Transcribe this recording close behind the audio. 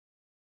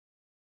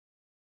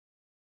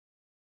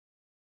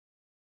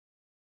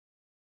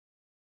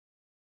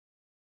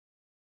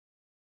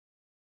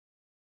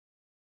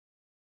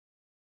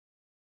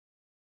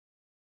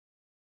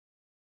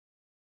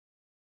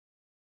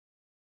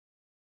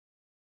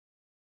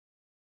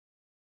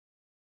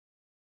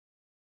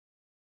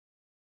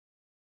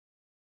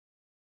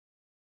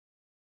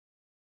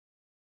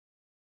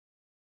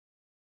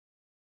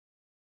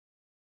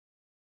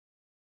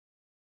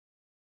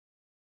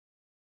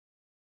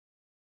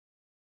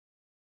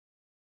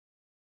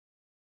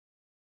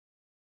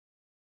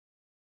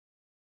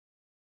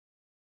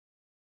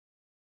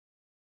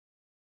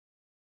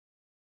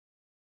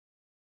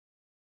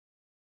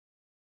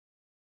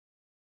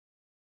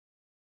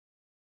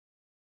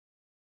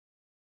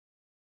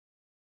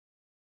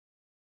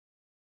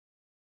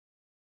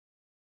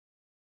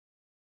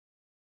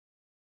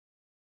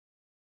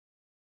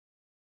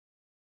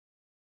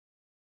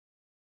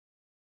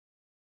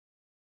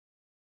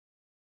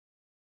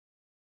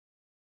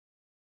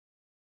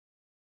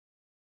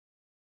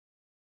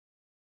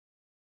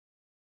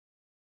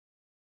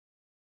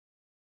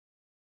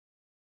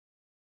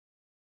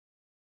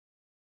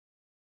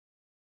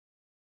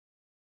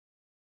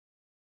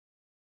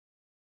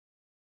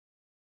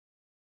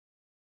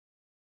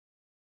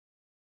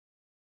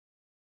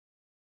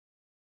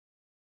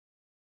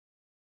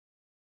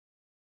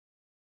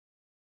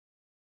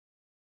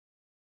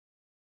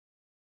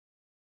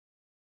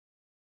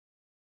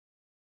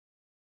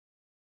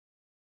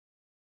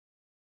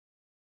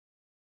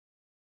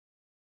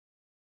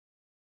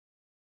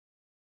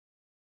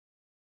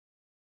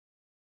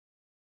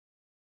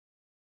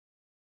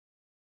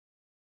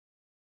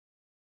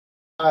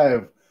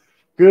Live.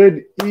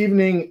 Good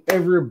evening,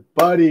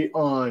 everybody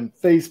on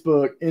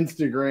Facebook,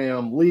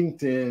 Instagram,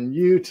 LinkedIn,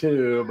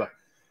 YouTube.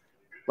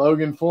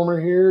 Logan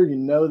Fullmer here. You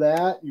know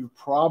that. You've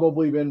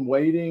probably been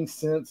waiting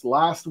since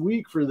last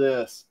week for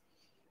this.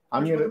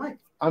 I'm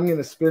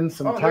gonna spend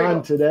some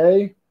time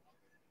today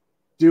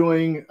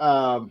doing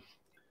a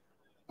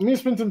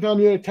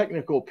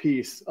technical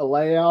piece, a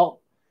layout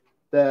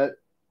that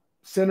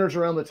centers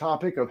around the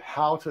topic of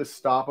how to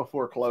stop a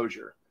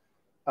foreclosure.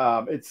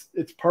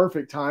 It's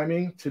perfect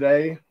timing.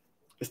 Today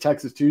is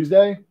Texas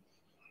Tuesday,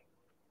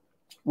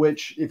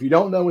 which if you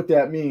don't know what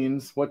that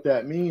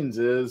means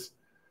is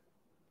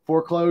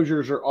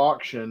foreclosures are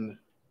auctioned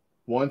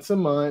once a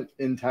month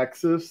in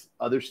Texas.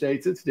 Other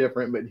states it's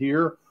different, but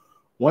here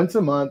once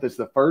a month. It's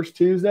the first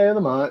Tuesday of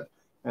the month,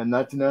 and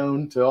that's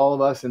known to all of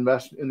us in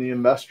the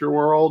investor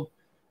world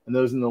and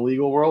those in the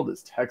legal world.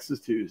 It's Texas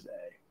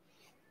Tuesday.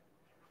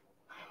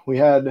 We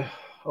had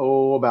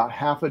about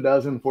half a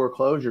dozen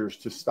foreclosures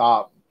to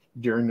stop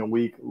during the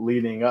week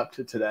leading up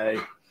to today.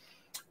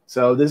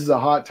 So this is a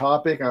hot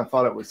topic. I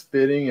thought it was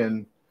fitting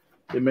and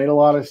it made a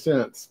lot of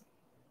sense.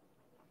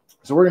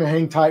 So we're going to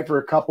hang tight for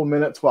a couple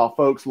minutes while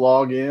folks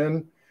log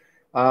in.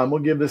 We'll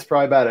give this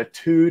probably about a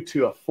 2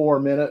 to a 4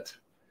 minute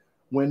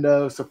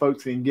window so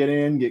folks can get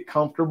in, get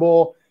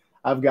comfortable.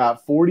 I've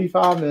got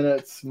 45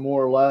 minutes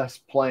more or less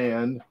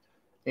planned,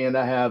 and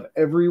I have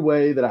every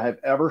way that I have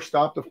ever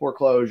stopped a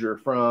foreclosure,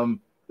 from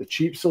the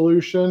cheap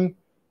solution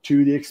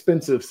to the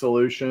expensive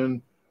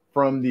solution,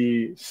 from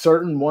the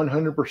certain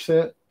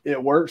 100%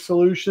 it works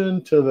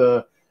solution to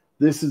the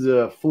this is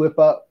a flip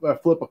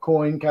a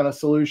coin kind of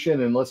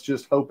solution, and let's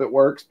just hope it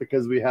works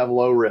because we have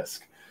low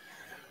risk.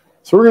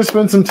 So we're going to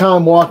spend some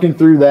time walking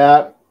through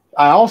that.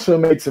 I also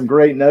made some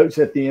great notes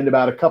at the end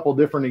about a couple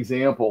different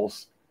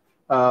examples.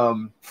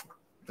 And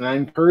I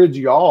encourage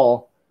you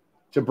all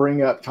to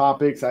bring up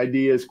topics,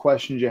 ideas,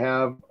 questions you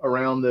have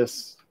around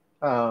this,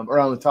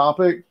 around the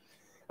topic,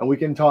 and we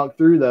can talk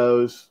through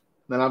those.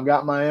 Then I've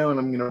got my own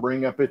I'm going to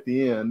bring up at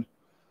the end.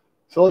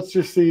 So let's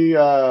just see,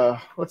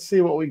 let's see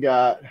what we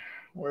got,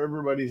 what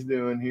everybody's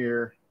doing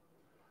here.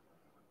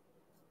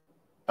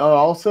 Oh,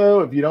 also,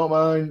 if you don't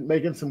mind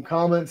making some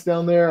comments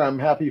down there, I'm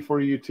happy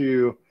for you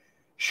to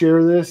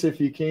share this if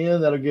you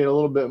can. That'll get a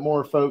little bit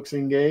more folks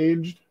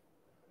engaged.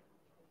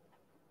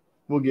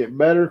 We'll get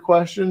better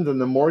questions, and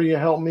the more you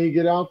help me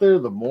get out there,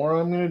 the more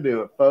I'm going to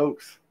do it,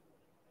 folks.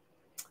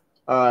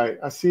 All right,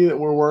 I see that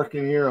we're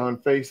working here on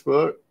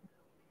Facebook.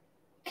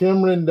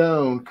 Kim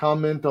Rendon,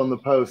 comment on the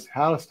post,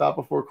 how to stop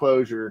a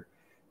foreclosure.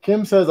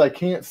 Kim says, I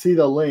can't see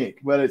the link,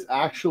 but it's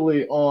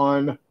actually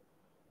on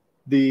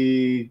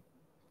the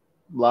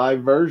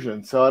live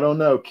version. So I don't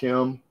know,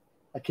 Kim.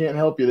 I can't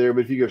help you there,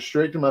 but if you go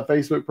straight to my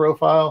Facebook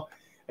profile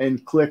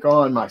and click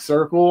on my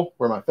circle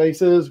where my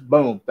face is,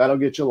 boom, that'll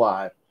get you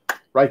live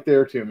right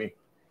there to me.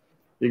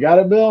 You got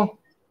it, Bill?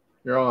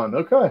 You're on.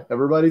 Okay,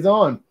 everybody's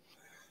on.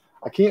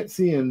 I can't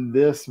see in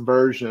this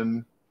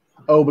version.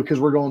 Oh, because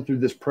we're going through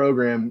this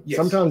program. Yes.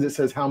 Sometimes it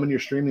says how many are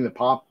streaming.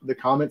 The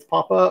comments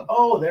pop up.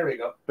 Oh, there we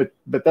go. But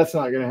that's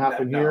not going to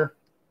happen here.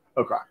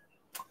 Okay.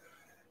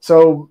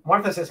 So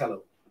Martha says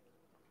hello.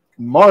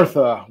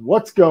 Martha,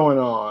 what's going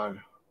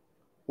on?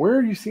 Where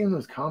are you seeing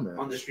those comments?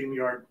 On the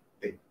StreamYard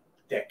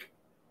deck.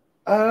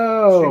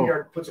 Oh.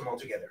 StreamYard puts them all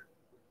together.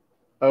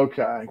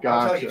 Okay, gotcha.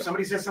 I'll tell you. If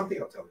somebody says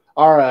something, I'll tell you.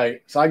 All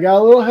right. So I got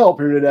a little help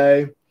here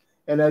today.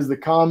 And as the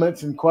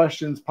comments and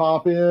questions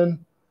pop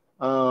in,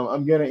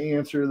 I'm going to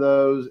answer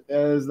those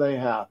as they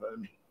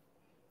happen.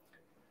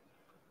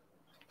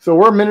 So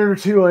we're a minute or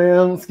two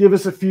in. Let's give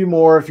us a few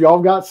more. If y'all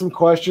got some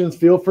questions,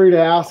 feel free to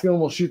ask them.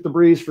 We'll shoot the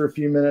breeze for a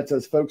few minutes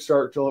as folks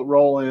start to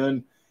roll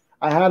in.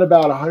 I had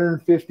about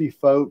 150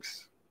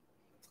 folks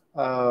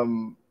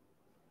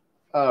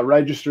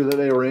register that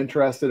they were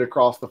interested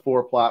across the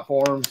 4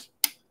 platforms.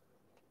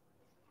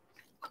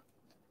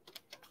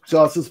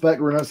 So I suspect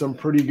we're going to have some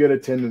pretty good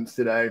attendance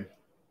today.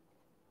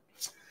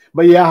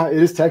 But yeah, it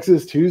is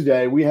Texas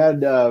Tuesday. We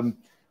had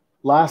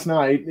last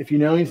night, if you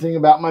know anything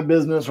about my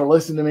business or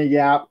listen to me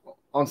yap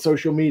on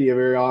social media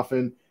very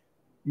often,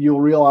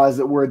 you'll realize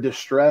that we're a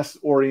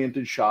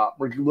distress-oriented shop.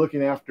 We're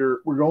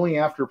going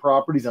after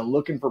properties and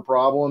looking for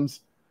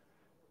problems.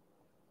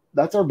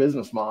 That's our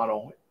business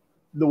model.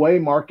 The way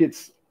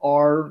markets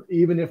are,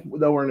 even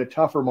though we're in a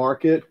tougher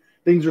market,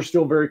 things are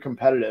still very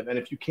competitive. And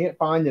if you can't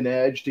find an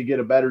edge to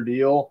get a better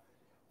deal,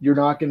 you're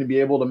not going to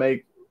be able to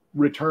make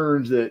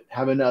returns that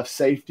have enough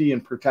safety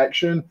and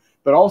protection,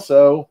 but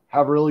also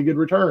have really good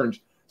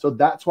returns. So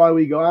that's why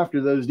we go after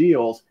those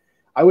deals.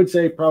 I would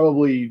say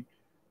probably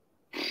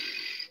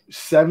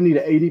 70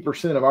 to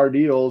 80% of our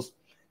deals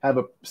have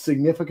a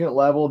significant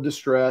level of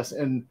distress,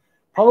 and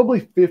probably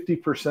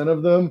 50%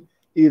 of them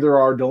either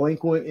are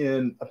delinquent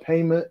in a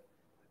payment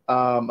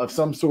of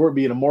some sort,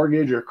 be it a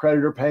mortgage or a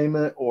creditor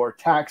payment or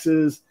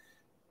taxes.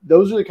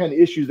 Those are the kind of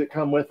issues that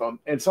come with them.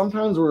 And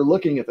sometimes we're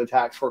looking at the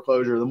tax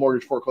foreclosure, the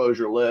mortgage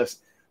foreclosure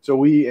list, so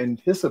we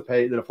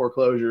anticipate that a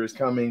foreclosure is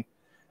coming.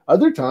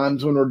 Other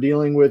times when we're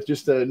dealing with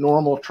just a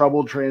normal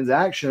troubled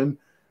transaction,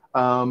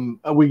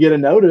 we get a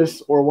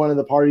notice, or one of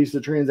the parties to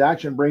the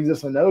transaction brings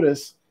us a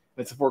notice.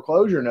 It's a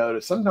foreclosure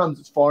notice. Sometimes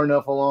it's far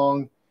enough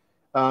along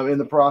in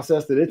the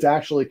process that it's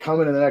actually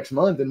coming in the next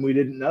month and we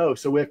didn't know.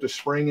 So we have to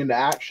spring into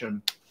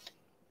action.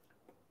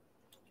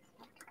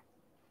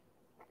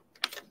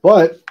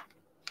 But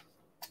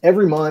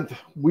every month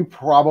we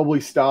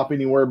probably stop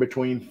anywhere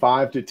between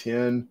 5 to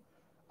 10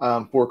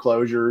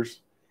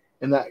 foreclosures.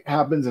 And that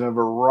happens in a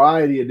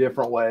variety of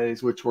different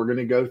ways, which we're going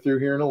to go through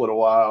here in a little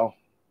while.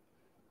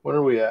 What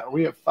are we at? Are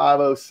we at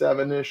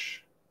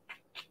 5:07-ish?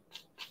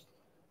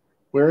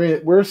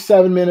 We're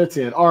 7 minutes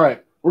in. All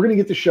right, we're going to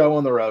get the show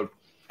on the road.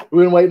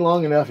 We've been waiting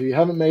long enough. If you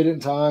haven't made it in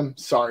time,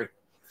 sorry.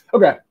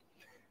 Okay,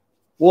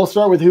 we'll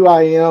start with who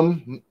I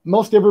am.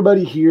 Most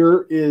everybody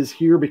here is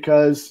here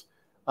because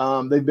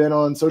they've been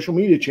on social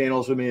media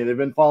channels with me. They've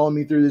been following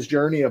me through this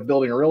journey of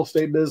building a real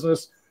estate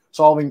business,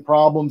 solving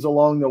problems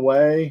along the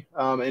way,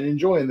 and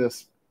enjoying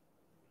this.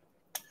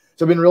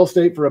 So I've been in real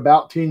estate for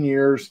about 10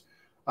 years.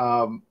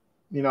 I've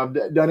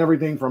done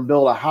everything from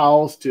build a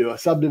house to a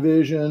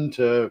subdivision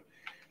to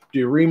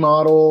do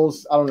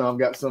remodels. I don't know. I've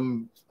got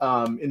some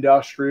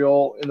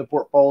industrial in the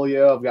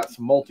portfolio. I've got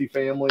some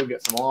multifamily. I've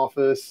got some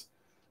office.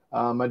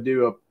 I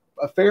do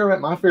my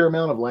fair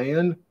amount of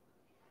land.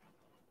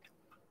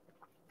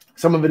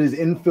 Some of it is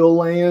infill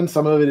land.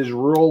 Some of it is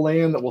rural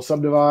land that we'll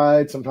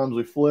subdivide. Sometimes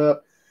we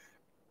flip.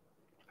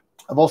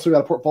 I've also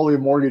got a portfolio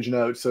of mortgage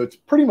notes. So it's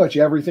pretty much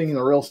everything in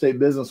the real estate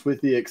business with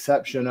the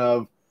exception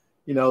of,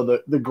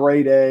 the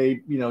grade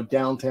A,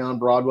 downtown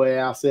Broadway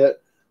asset.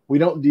 We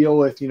don't deal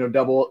with,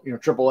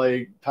 triple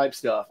A type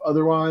stuff.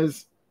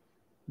 Otherwise,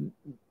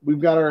 we've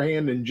got our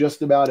hand in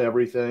just about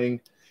everything.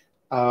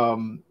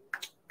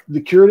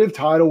 The curative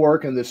title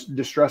work and this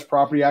distressed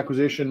property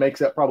acquisition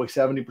makes up probably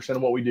 70%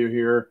 of what we do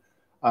here.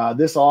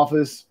 This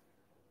office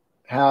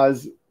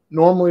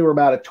normally we're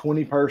about a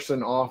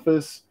 20-person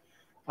office,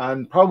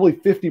 and probably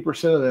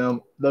 50%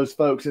 of those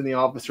folks in the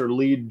office are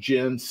lead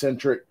gen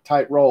centric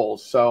type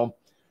roles. So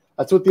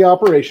that's what the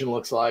operation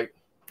looks like.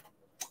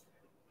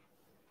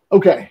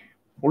 Okay,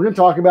 we're going to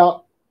talk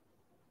about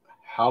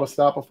how to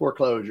stop a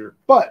foreclosure.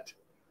 But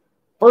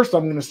first,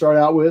 I'm going to start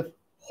out with,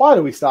 why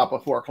do we stop a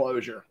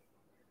foreclosure?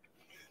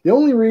 The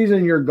only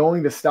reason you're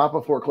going to stop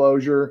a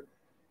foreclosure,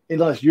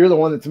 unless you're the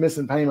one that's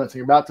missing payments and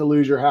you're about to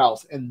lose your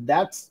house, and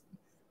that's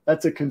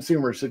a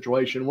consumer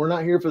situation. We're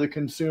not here for the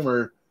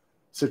consumer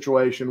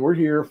situation. We're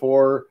here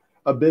for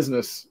a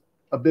business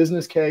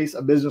case,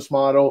 a business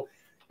model.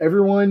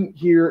 Everyone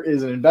here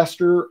is an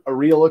investor, a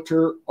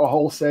realtor, a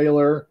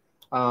wholesaler.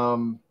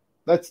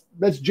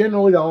 That's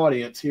generally the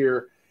audience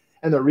here.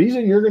 And the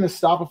reason you're going to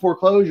stop a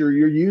foreclosure,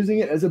 you're using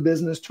it as a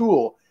business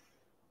tool.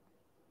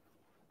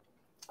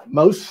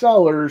 Most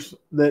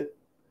of the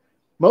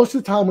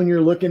time when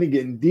you're looking at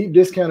getting deep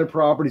discounted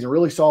properties and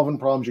really solving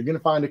problems, you're going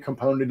to find a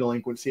component of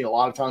delinquency. A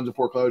lot of times a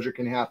foreclosure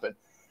can happen.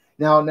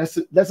 Now,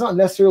 that's not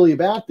necessarily a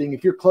bad thing.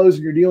 If you're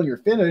closing your deal and you're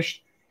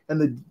finished and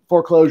the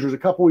foreclosure is a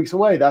couple weeks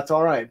away, that's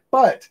all right.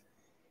 But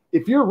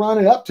if you're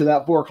running up to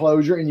that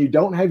foreclosure and you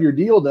don't have your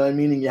deal done,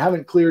 meaning you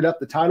haven't cleared up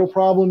the title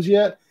problems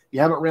yet,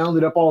 you haven't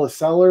rounded up all the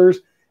sellers,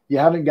 you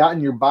haven't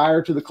gotten your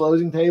buyer to the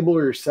closing table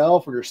or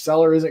yourself, or your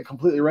seller isn't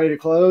completely ready to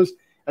close,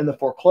 and the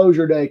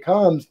foreclosure day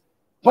comes,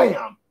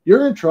 wham,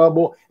 you're in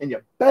trouble, and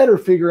you better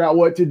figure out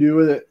what to do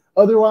with it.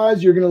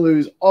 Otherwise, you're going to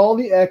lose all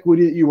the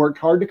equity that you worked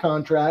hard to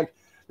contract.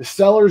 The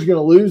seller is going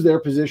to lose their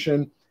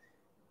position,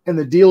 and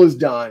the deal is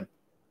done.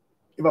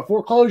 If a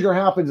foreclosure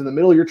happens in the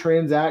middle of your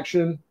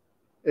transaction,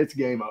 it's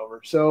game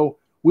over. So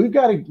we've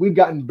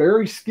gotten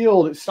very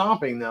skilled at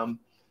stopping them.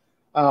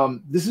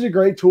 This is a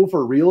great tool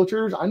for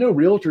realtors. I know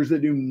realtors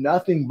that do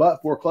nothing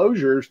but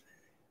foreclosures.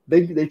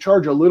 They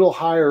charge a little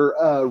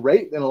higher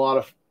rate than a lot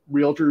of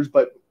realtors,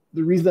 but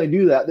the reason they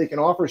do that, they can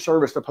offer a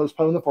service to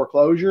postpone the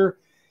foreclosure,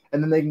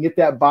 and then they can get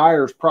that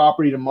buyer's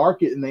property to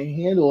market, and they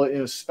handle it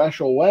in a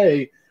special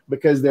way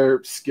because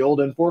they're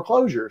skilled in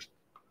foreclosures.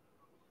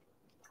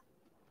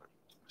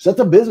 So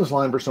that's a business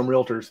line for some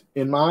realtors.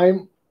 In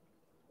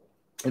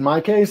my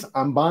case,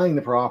 I'm buying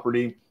the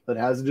property that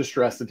has a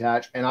distress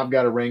attached, and I've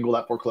got to wrangle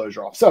that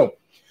foreclosure off. So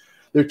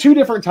there are two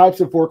different types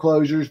of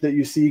foreclosures that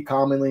you see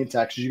commonly in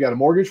Texas. You got a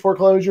mortgage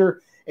foreclosure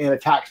and a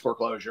tax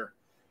foreclosure.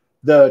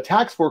 The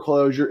tax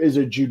foreclosure is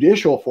a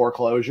judicial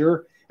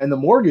foreclosure, and the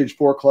mortgage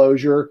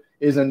foreclosure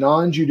is a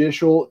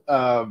non-judicial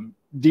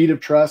deed of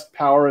trust,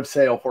 power of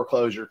sale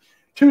foreclosure.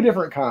 Two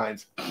different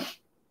kinds.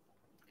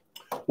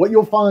 What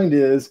you'll find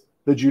is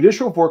the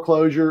judicial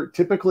foreclosure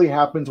typically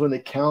happens when the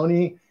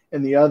county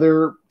and the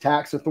other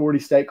tax authority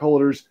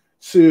stakeholders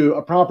sue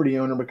a property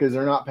owner because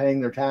they're not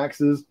paying their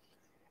taxes.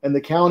 And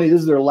the county,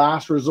 this is their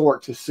last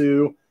resort to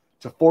sue,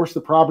 to force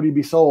the property to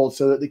be sold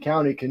so that the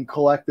county can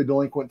collect the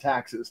delinquent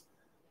taxes.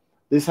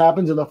 This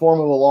happens in the form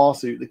of a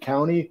lawsuit. The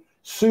county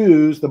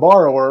sues the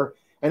borrower,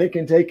 and it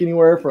can take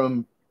anywhere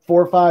from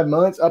 4 or 5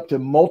 months up to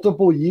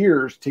multiple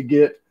years to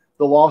get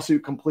the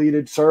lawsuit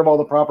completed, serve all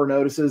the proper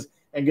notices,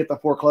 and get the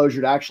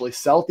foreclosure to actually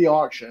sell at the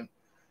auction.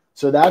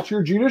 So that's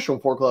your judicial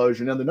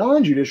foreclosure. Now, the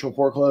non-judicial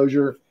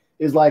foreclosure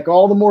is like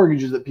all the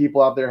mortgages that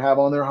people out there have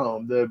on their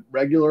home. The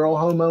regular old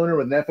homeowner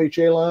with an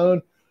FHA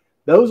loan,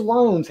 those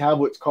loans have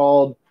what's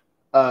called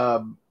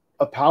a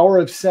power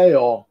of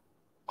sale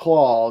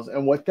clause.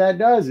 And what that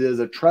does is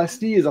a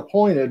trustee is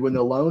appointed when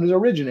the loan is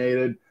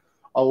originated,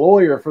 a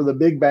lawyer for the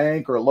big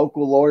bank or a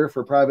local lawyer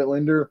for a private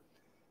lender.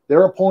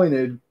 They're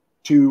appointed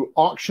to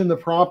auction the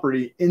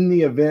property in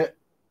the event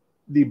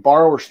the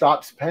borrower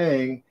stops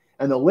paying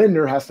and the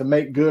lender has to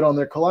make good on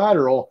their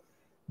collateral.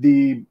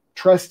 The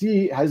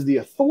trustee has the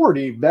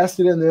authority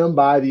vested in them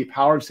by the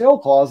power of sale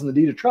clause in the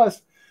deed of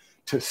trust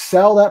to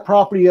sell that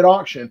property at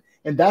auction.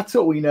 And that's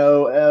what we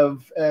know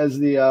of as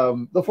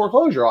the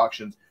foreclosure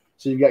auctions.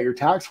 So you've got your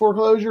tax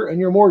foreclosure and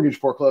your mortgage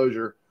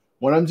foreclosure.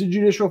 One of them's a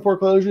judicial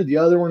foreclosure. The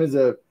other one is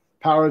a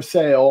power of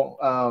sale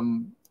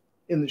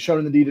shown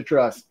in the deed of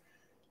trust.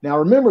 Now,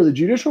 remember, the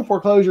judicial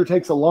foreclosure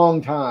takes a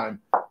long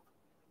time,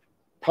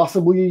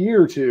 possibly a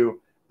year or two.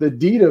 The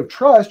deed of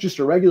trust, just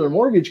a regular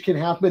mortgage, can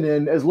happen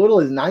in as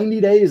little as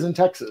 90 days in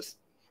Texas.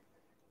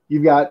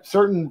 You've got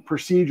certain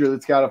procedure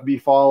that's got to be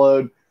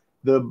followed.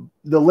 The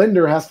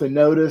lender has to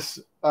notice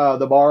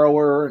the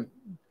borrower and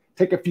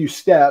take a few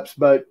steps,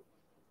 but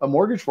a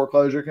mortgage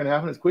foreclosure can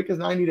happen as quick as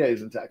 90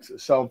 days in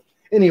Texas. So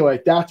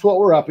anyway, that's what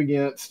we're up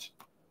against.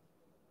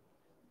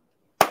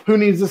 Who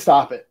needs to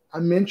stop it? I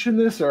mentioned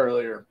this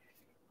earlier.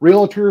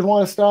 Realtors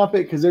want to stop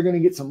it because they're going to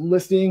get some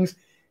listings.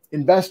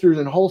 Investors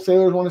and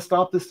wholesalers want to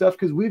stop this stuff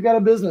because we've got a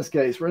business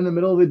case. We're in the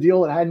middle of a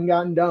deal that hadn't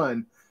gotten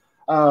done.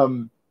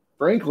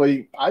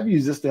 Frankly, I've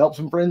used this to help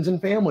some friends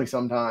and family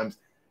sometimes.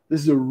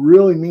 This is a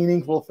really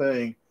meaningful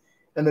thing.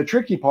 And the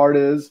tricky part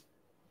is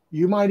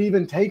you might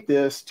even take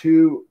this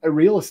to a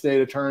real estate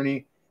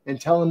attorney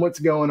and tell him what's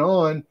going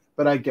on.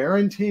 But I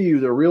guarantee you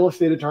the real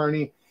estate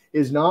attorney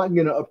is not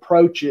going to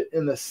approach it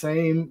in the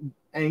same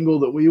angle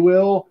that we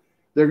will.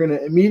 They're going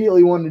to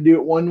immediately want to do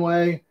it one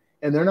way,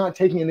 and they're not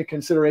taking into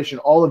consideration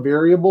all the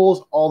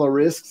variables, all the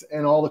risks,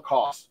 and all the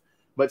costs.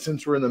 But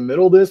since we're in the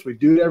middle of this, we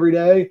do it every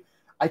day,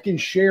 I can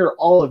share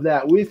all of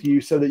that with you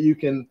so that you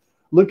can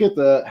look at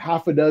the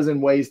half a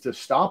dozen ways to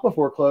stop a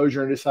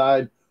foreclosure and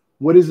decide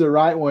what is the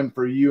right one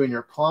for you and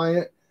your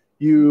client,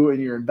 you and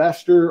your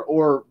investor,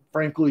 or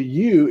frankly,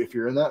 you if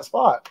you're in that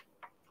spot.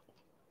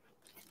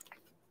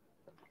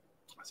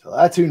 So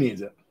that's who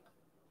needs it.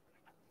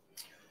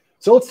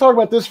 So let's talk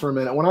about this for a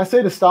minute. When I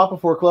say to stop a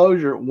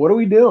foreclosure, what are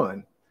we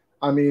doing?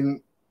 I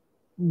mean,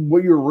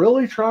 what you're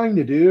really trying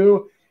to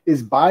do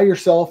is buy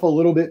yourself a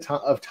little bit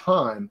of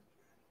time.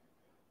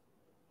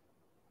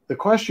 The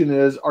question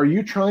is, are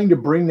you trying to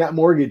bring that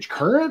mortgage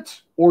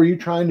current, or are you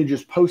trying to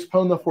just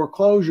postpone the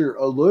foreclosure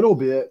a little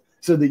bit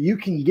so that you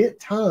can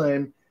get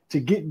time to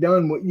get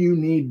done what you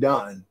need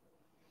done?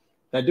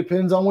 That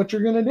depends on what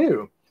you're going to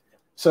do.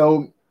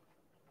 So,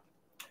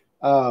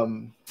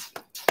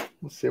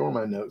 let's see what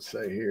my notes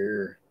say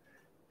here.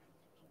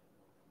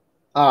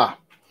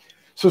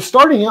 So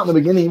starting out in the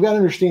beginning, you've got to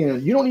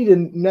understand, you don't need to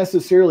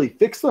necessarily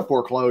fix the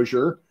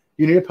foreclosure.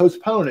 You need to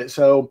postpone it.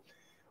 So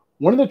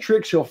one of the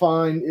tricks you'll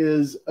find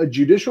is a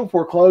judicial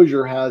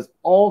foreclosure has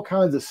all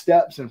kinds of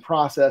steps and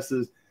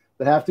processes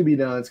that have to be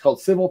done. It's called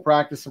civil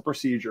practice and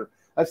procedure.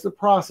 That's the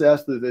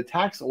process that the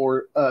tax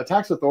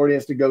authority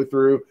has to go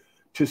through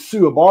to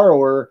sue a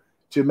borrower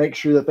to make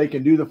sure that they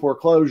can do the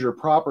foreclosure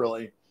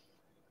properly.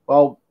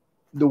 Well,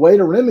 the way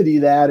to remedy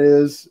that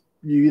is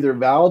you either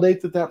validate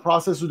that that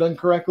process was done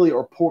correctly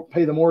or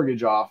pay the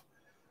mortgage off.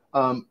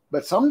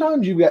 But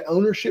sometimes you've got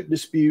ownership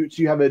disputes.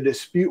 You have a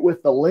dispute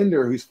with the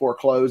lender who's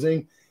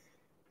foreclosing.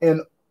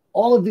 And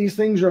all of these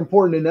things are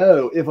important to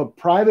know. If a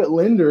private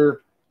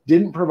lender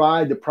didn't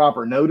provide the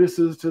proper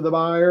notices to the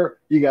buyer,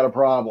 you got a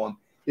problem.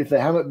 If they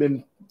haven't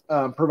been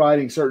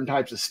providing certain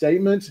types of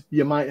statements,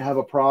 you might have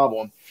a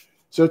problem.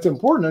 So it's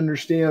important to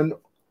understand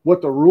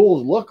what the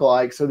rules look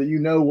like so that you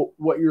know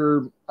what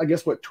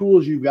what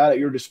tools you've got at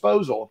your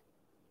disposal.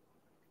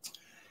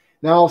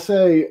 Now I'll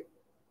say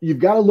you've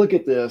got to look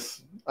at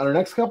this. On our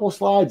next couple of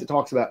slides, it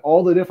talks about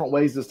all the different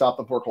ways to stop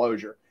the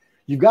foreclosure.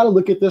 You've got to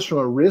look at this from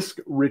a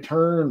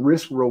risk-return,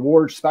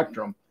 risk-reward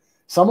spectrum.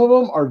 Some of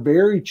them are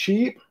very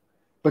cheap,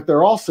 but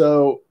they're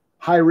also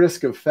high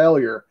risk of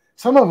failure.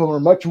 Some of them are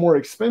much more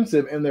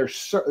expensive, and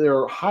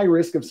they're high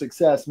risk of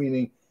success,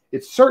 meaning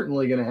it's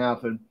certainly going to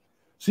happen.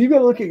 So you've got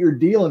to look at your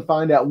deal and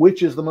find out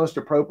which is the most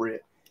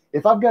appropriate.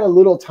 If I've got a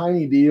little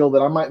tiny deal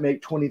that I might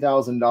make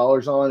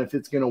 $20,000 on, if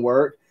it's going to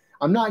work,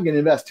 I'm not going to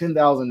invest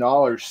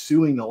 $10,000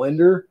 suing the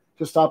lender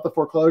to stop the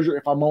foreclosure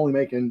if I'm only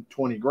making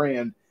 20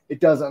 grand. It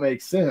doesn't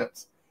make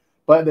sense.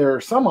 But there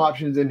are some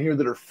options in here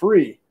that are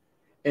free.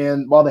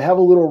 And while they have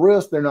a little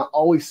risk, they're not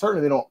always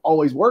certain. They don't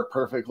always work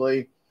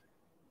perfectly.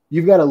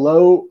 You've got a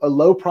low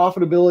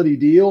profitability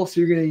deal, so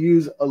you're going to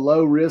use a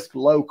low risk,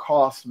 low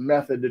cost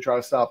method to try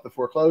to stop the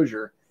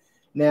foreclosure.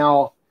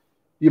 Now,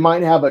 you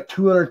might have a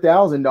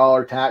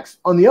 $200,000 tax.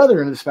 On the other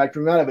end of the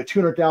spectrum, you might have a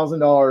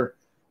 $200,000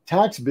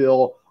 tax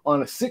bill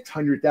on a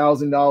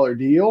 $600,000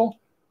 deal.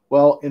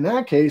 Well, in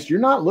that case, you're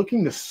not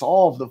looking to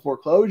solve the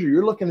foreclosure.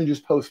 You're looking to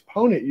just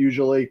postpone it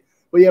usually,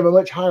 but you have a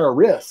much higher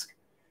risk.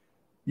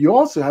 You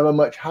also have a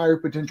much higher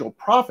potential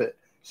profit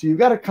So you've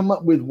got to come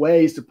up with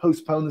ways to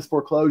postpone this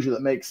foreclosure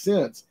that makes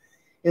sense.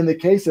 In the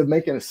case of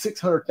making a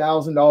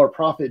 $600,000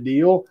 profit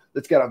deal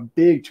that's got a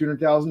big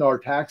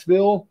 $200,000 tax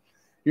bill,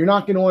 you're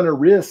not going to want to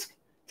risk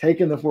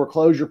taking the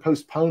foreclosure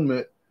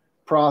postponement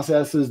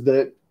processes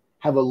that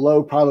have a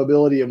low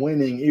probability of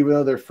winning, even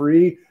though they're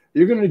free.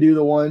 You're going to do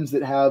the ones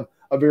that have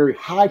a very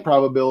high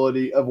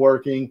probability of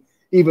working,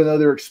 even though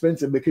they're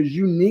expensive, because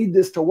you need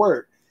this to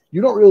work.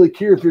 You don't really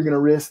care if you're going to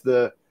risk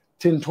the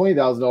 $10,000,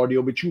 $20,000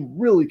 deal, but you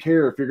really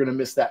care if you're going to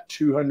miss that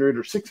 $200,000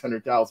 or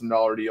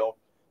 $600,000 deal.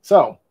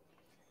 So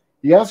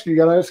you got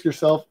to ask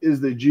yourself,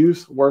 is the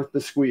juice worth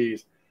the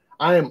squeeze?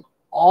 I am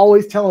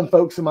always telling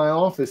folks in my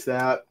office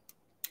that.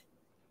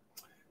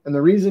 And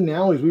the reason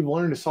now is we've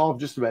learned to solve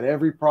just about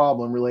every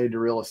problem related to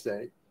real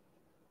estate.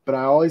 But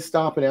I always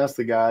stop and ask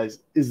the guys,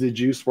 is the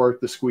juice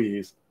worth the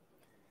squeeze?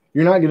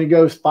 You're not going to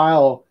go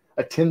file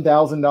a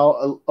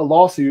 $10,000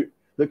 lawsuit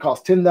that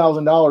costs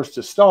 $10,000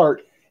 to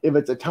start if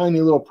it's a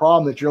tiny little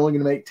problem that you're only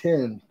going to make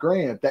 10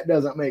 grand. That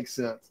doesn't make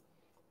sense.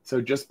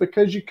 So just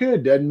because you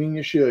could doesn't mean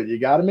you should. You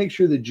got to make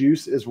sure the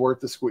juice is worth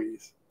the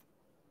squeeze.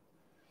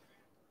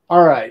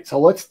 All right, so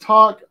let's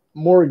talk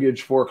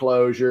mortgage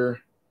foreclosure.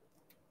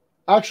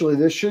 Actually,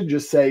 this should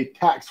just say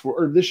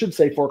this should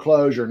say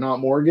foreclosure, not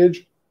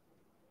mortgage.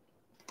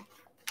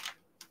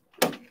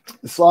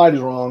 The slide is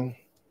wrong.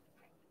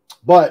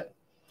 But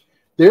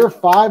there are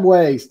 5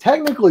 ways,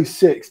 technically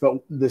 6,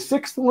 but the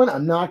 6th one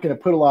I'm not going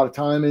to put a lot of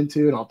time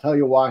into, and I'll tell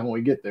you why when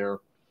we get there.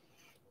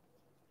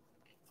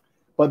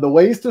 But the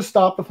ways to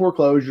stop the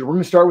foreclosure, we're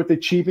going to start with the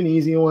cheap and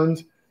easy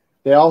ones.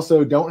 They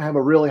also don't have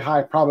a really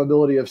high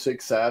probability of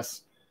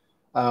success.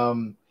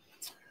 Oh,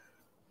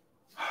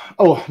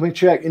 let me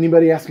check.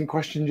 Anybody asking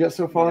questions yet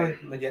so far?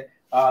 Not yet.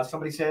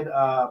 Somebody said,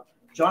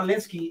 John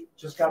Linsky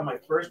just got my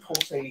first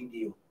wholesaling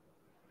deal.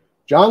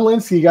 John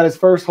Linsky got his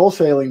first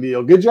wholesaling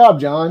deal. Good job,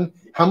 John.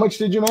 How much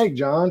did you make,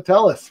 John?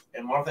 Tell us.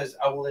 And Martha says,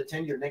 I will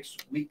attend your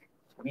next week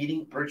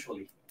meeting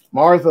virtually.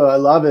 Martha, I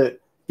love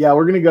it. Yeah,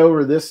 we're going to go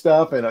over this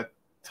stuff and a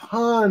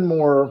ton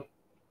more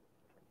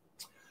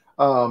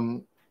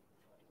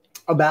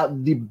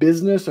about the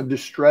business of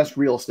distressed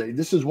real estate.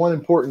 This is one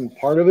important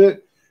part of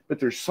it, but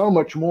there's so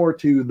much more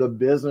to the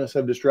business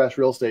of distressed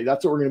real estate.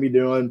 That's what we're going to be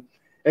doing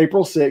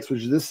April 6th,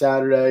 which is this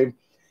Saturday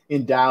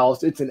in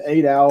Dallas. It's an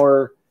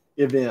 8-hour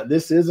event.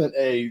 This isn't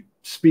a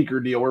speaker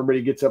deal where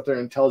everybody gets up there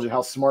and tells you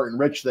how smart and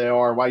rich they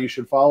are, why you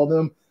should follow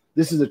them.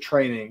 This is a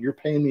training. You're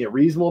paying me a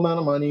reasonable amount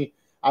of money.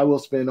 I will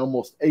spend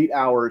almost 8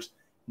 hours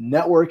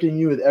networking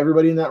you with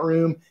everybody in that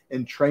room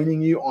and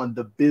training you on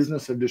the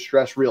business of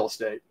distressed real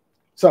estate.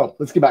 So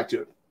let's get back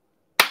to it.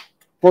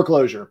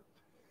 Foreclosure.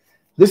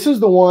 This is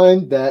the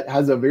one that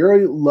has a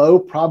very low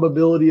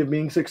probability of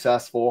being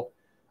successful.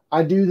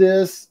 I do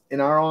this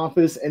in our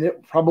office, and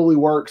it probably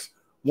works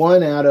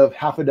 1 out of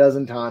half a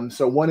dozen times.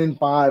 So 1 in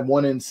 5,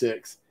 1 in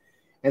 6.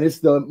 And it's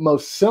the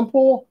most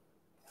simple,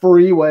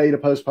 free way to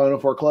postpone a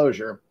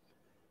foreclosure.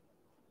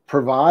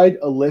 Provide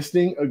a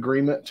listing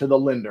agreement to the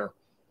lender.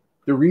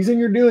 The reason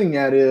you're doing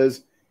that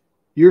is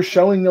you're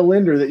showing the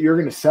lender that you're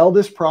going to sell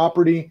this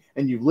property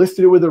and you've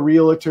listed it with a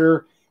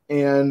realtor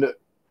and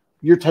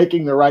you're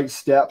taking the right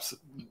steps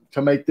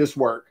to make this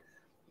work.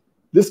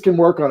 This can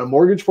work on a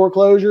mortgage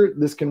foreclosure.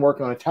 This can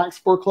work on a tax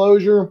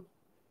foreclosure.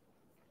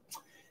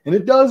 And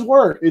it does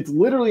work. It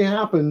literally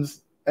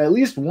happens at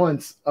least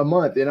once a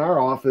month in our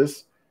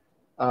office.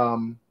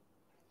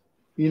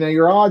 You know,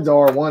 your odds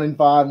are 1 in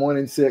 5, 1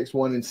 in 6,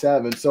 1 in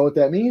 7. So what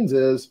that means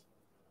is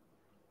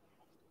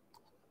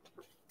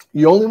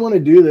you only want to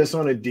do this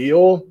on a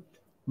deal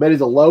that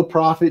is a low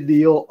profit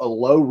deal, a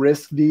low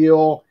risk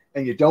deal,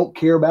 and you don't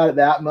care about it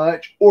that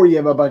much, or you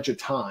have a bunch of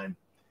time.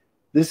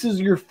 This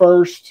is your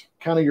first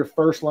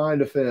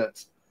line of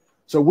defense.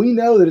 So we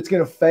know that it's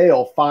going to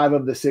fail 5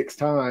 of the 6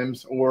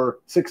 times or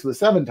 6 of the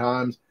 7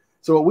 times.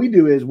 So what we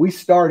do is we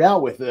start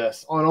out with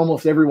this on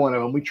almost every one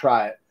of them. We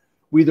try it.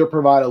 We either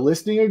provide a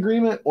listing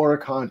agreement or a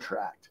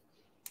contract.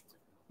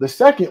 The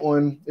second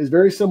one is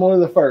very similar to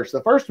the first.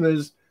 The first one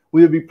is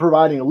we would be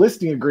providing a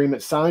listing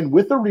agreement signed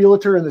with the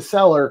realtor and the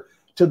seller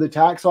to the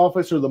tax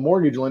office or the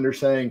mortgage lender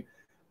saying,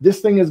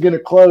 this thing is going to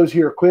close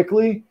here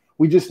quickly.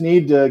 We just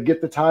need to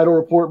get the title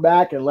report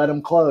back and let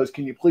them close.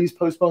 Can you please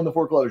postpone the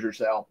foreclosure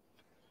sale?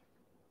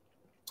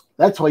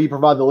 That's why you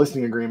provide the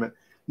listing agreement.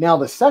 Now,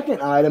 the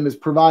second item is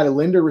provide a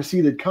lender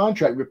receipted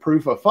contract with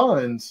proof of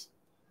funds.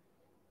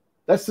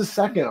 That's the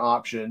second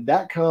option.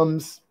 That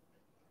comes,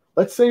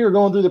 let's say you're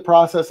going through the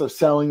process of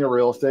selling the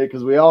real estate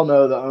because we all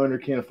know the owner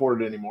can't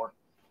afford it anymore.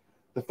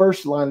 The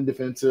first line of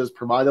defense is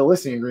provide a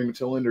listing agreement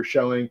to a lender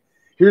showing,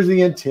 here's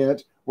the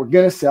intent. We're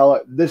going to sell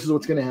it. This is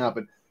what's going to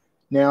happen.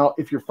 Now,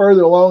 if you're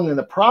further along in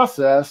the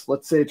process,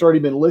 let's say it's already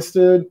been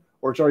listed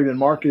or it's already been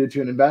marketed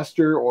to an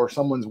investor or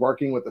someone's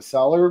working with the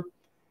seller,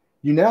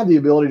 you now have the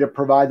ability to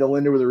provide the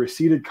lender with a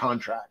receipted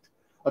contract,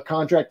 a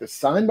contract that's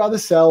signed by the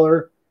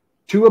seller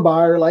to a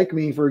buyer like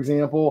me, for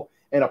example,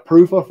 and a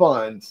proof of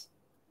funds.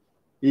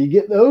 You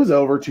get those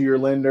over to your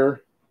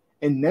lender,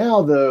 and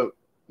now the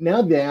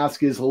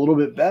ask is a little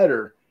bit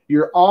better.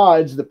 your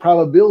odds, the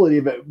probability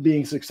of it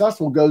being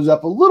successful goes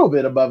up a little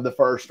bit above the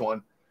first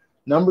one.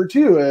 Number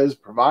 2 is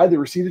provide the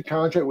receipted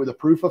contract with a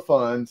proof of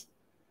funds.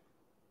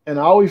 And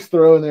I always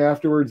throw in there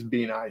afterwards,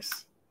 be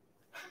nice.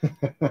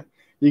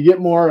 You get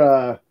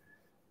more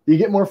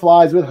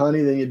flies with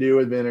honey than you do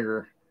with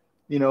vinegar.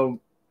 You know,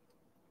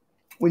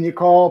 when you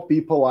call,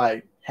 be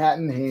polite, hat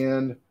in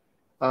hand.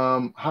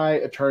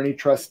 Hi, attorney,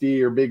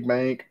 trustee, or big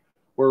bank.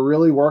 We're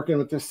really working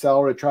with this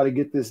seller to try to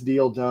get this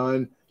deal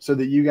done so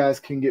that you guys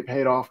can get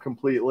paid off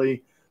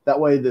completely. That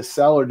way the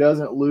seller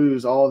doesn't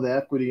lose all of the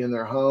equity in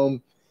their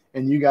home,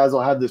 and you guys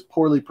will have this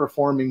poorly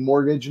performing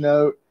mortgage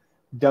note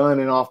done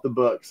and off the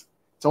books.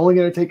 It's only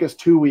going to take us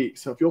 2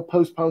 weeks. So if you'll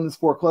postpone this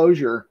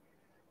foreclosure,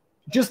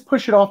 just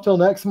push it off till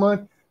next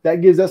month.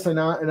 That gives us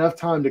enough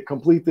time to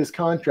complete this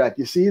contract.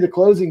 You see, the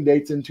closing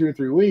date's in 2 or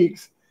 3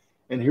 weeks,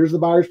 and here's the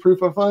buyer's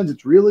proof of funds.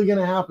 It's really going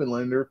to happen,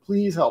 lender.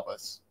 Please help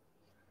us.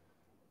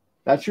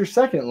 That's your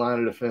second line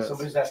of defense.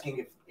 Somebody's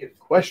asking if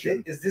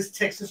question. Is this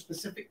Texas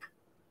specific?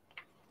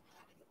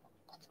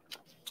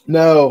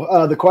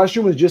 No, the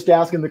question was just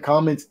asking in the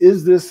comments,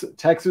 is this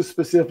Texas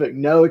specific?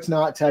 No, it's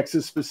not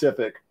Texas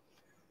specific.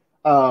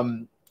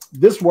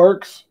 This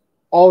works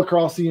all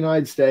across the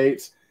United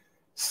States.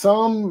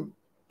 Some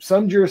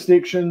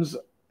jurisdictions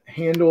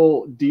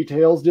handle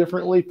details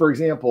differently. For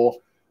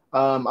example,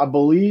 I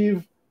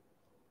believe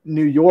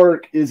New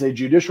York is a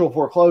judicial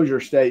foreclosure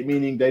state,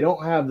 meaning they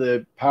don't have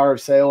the power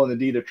of sale and the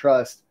deed of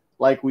trust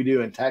like we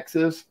do in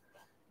Texas.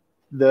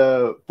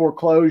 The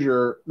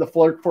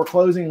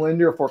foreclosing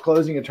lender,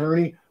 foreclosing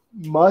attorney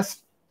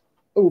must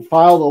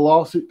file the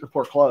lawsuit to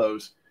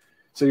foreclose.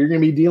 So you're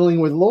going to be dealing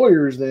with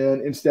lawyers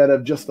then instead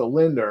of just the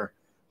lender.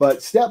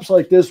 But steps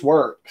like this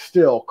work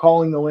still,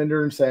 calling the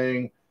lender and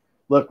saying,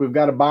 look, we've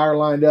got a buyer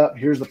lined up.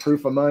 Here's the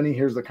proof of money.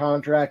 Here's the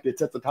contract.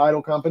 It's at the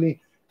title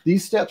company.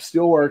 These steps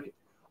still work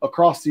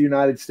across the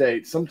United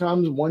States.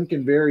 Sometimes one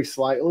can vary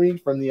slightly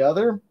from the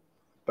other,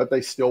 but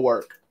they still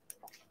work.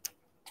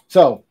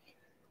 So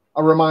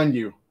I remind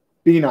you,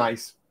 be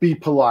nice, be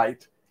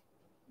polite,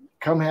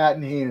 come hat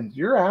in hand.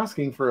 You're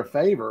asking for a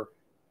favor.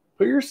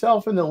 Put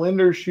yourself in the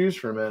lender's shoes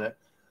for a minute.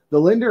 The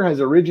lender has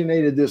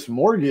originated this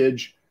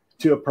mortgage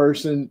to a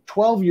person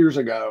 12 years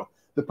ago.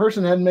 The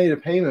person hadn't made a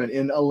payment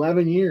in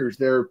 11 years.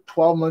 They're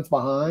 12 months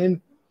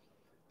behind.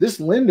 This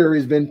lender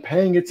has been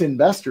paying its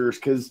investors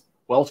because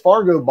Wells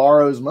Fargo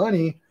borrows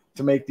money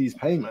to make these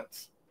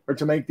payments or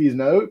to make these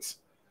notes.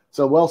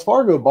 So Wells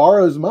Fargo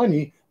borrows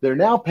money. They're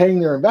now paying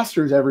their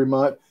investors every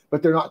month,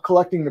 but they're not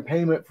collecting the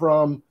payment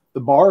from the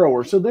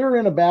borrower. So they're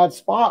in a bad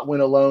spot when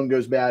a loan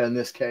goes bad in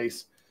this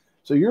case.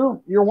 So you're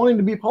wanting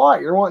to be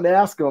polite. You're wanting to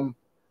ask them,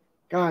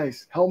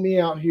 guys, help me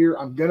out here.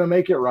 I'm going to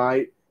make it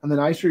right. And the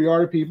nicer you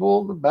are to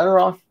people, the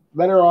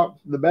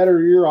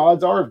better your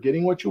odds are of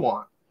getting what you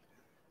want.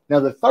 Now,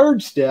 the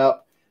third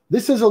step,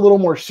 this is a little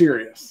more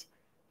serious.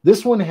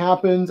 This one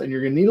happens, and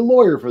you're going to need a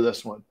lawyer for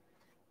this one.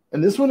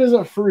 And this one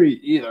isn't free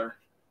either.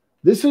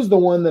 This is the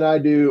one that I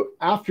do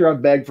after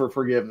I've begged for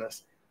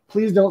forgiveness.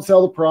 Please don't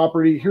sell the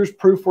property. Here's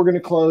proof we're going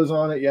to close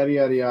on it, yada,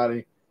 yada,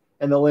 yada.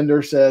 And the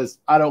lender says,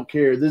 I don't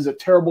care. This is a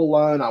terrible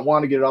loan. I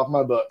want to get it off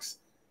my books.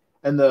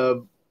 And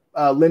the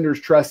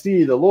lender's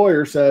trustee, the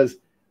lawyer, says,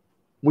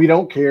 we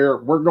don't care.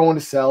 We're going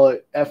to sell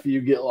it. F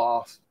you, get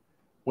lost.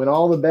 When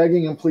all the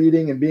begging and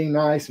pleading and being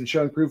nice and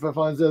showing proof of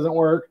funds doesn't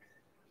work,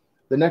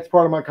 the next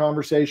part of my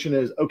conversation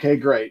is, okay,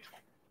 great.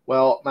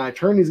 Well, my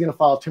attorney is going to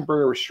file a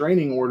temporary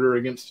restraining order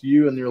against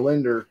you and your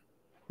lender,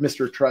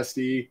 Mr.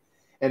 Trustee.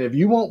 And if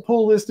you won't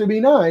pull this to be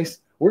nice,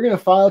 we're going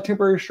to file a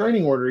temporary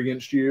restraining order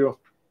against you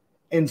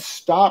and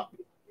stop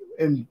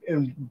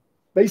and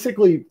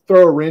basically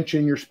throw a wrench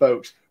in your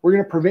spokes. We're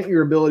going to prevent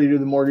your ability to do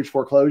the mortgage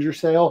foreclosure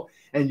sale,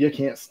 and you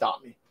can't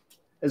stop me.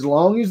 As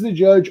long as the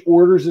judge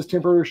orders this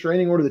temporary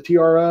restraining order, the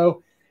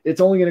TRO,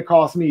 it's only going to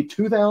cost me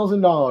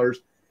 $2,000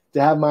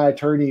 to have my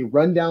attorney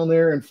run down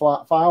there and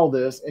file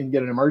this and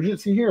get an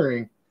emergency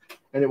hearing,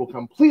 and it will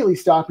completely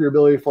stop your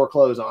ability to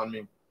foreclose on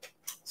me.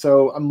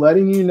 So I'm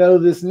letting you know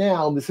this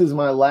now. This is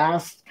my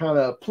last kind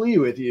of plea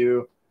with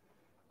you.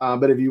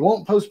 But if you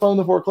won't postpone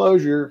the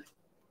foreclosure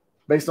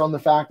based on the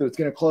fact that it's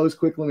going to close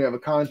quickly, we have a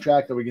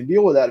contract that we can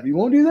deal with that. If you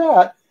won't do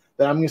that,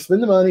 then I'm going to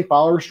spend the money,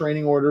 file a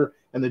restraining order,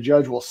 and the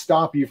judge will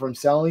stop you from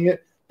selling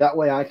it. That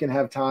way I can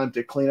have time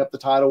to clean up the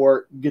title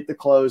work, get the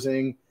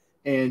closing,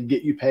 and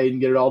get you paid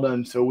and get it all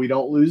done so we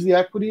don't lose the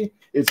equity.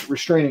 It's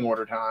restraining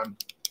order time.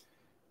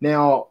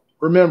 Now,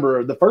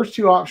 remember, the first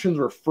two options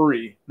were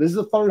free. This is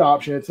the third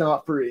option. It's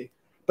not free.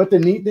 But the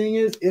neat thing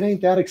is it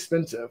ain't that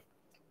expensive.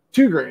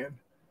 $2,000.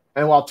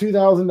 And while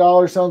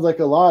 $2,000 sounds like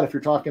a lot, if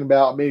you're talking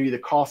about maybe the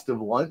cost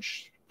of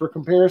lunch for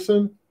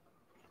comparison,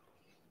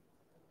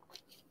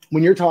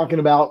 when you're talking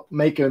about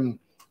making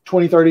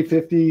 20, 30,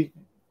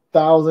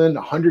 50,000,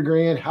 100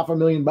 grand,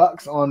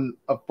 $500,000 on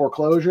a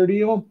foreclosure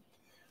deal,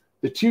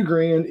 the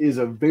 $2,000 is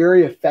a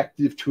very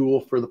effective tool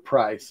for the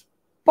price,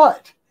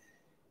 but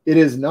it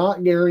is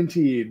not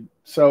guaranteed.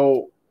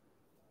 So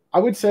I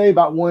would say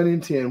about 1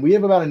 in 10. We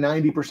have about a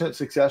 90%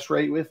 success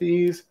rate with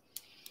these.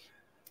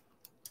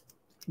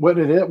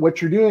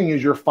 What you're doing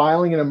is you're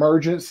filing an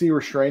emergency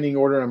restraining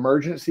order, an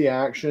emergency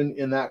action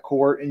in that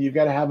court, and you've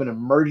got to have an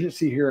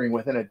emergency hearing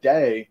within a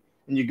day.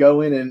 And you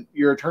go in, and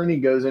your attorney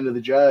goes into the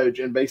judge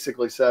and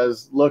basically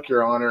says, look,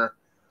 Your Honor,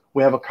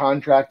 we have a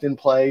contract in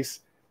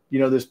place. You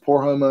know, this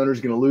poor homeowner is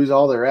going to lose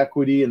all their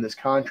equity, and this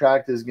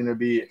contract is going to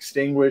be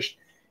extinguished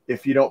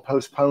if you don't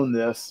postpone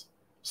this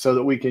so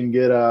that we can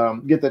get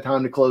the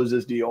time to close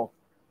this deal.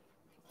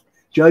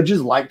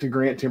 Judges like to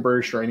grant temporary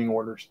restraining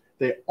orders.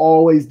 They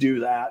always do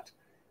that.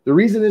 The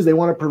reason is they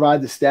want to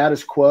provide the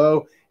status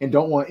quo and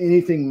don't want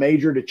anything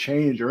major to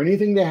change or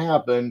anything to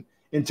happen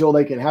until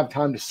they can have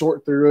time to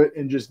sort through it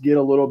and just get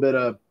a little bit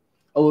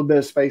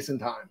of space and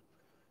time.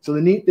 So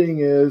the neat thing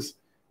is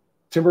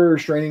temporary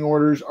restraining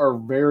orders are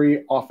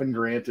very often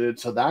granted.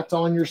 So that's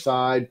on your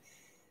side.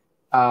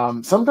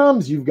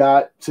 Sometimes you've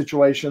got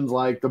situations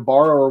like the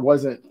borrower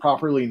wasn't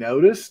properly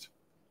noticed,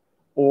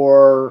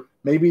 or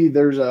maybe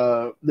there's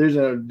a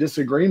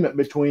disagreement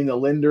between the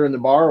lender and the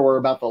borrower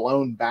about the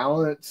loan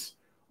balance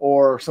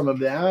or some of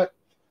that.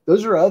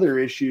 Those are other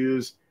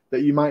issues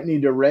that you might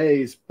need to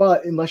raise.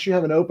 But unless you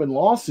have an open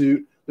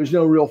lawsuit, there's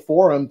no real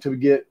forum to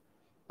get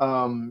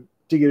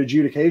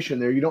adjudication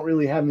there. You don't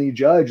really have any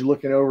judge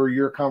looking over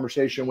your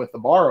conversation with the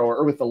borrower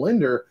or with the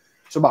lender.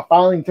 So by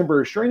filing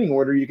temporary restraining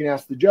order, you can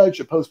ask the judge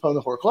to postpone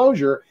the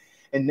foreclosure.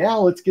 And now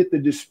let's get the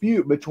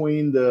dispute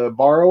between the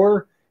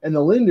borrower and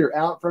the lender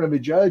out in front of a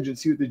judge and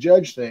see what the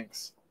judge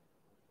thinks.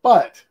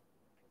 But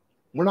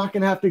we're not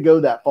going to have to go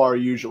that far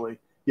usually.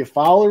 You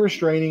file a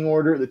restraining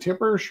order. The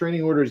temporary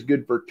restraining order is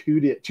good for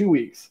 2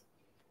 weeks.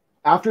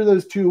 After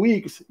those 2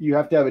 weeks, you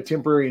have to have a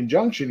temporary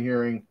injunction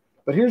hearing.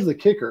 But here's the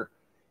kicker.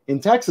 In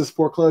Texas,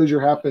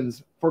 foreclosure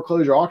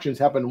auctions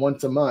happen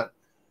once a month.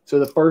 So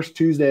the first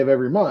Tuesday of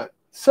every month.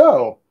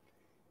 So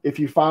if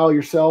you file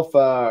yourself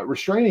a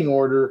restraining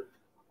order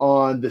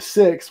on the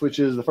 6th, which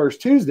is the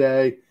first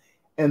Tuesday,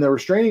 and the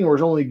restraining order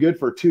is only good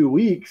for 2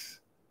 weeks,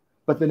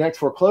 but the next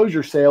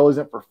foreclosure sale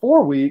isn't for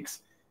 4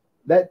 weeks,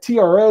 that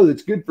TRO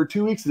that's good for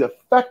 2 weeks is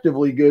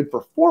effectively good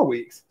for 4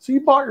 weeks. So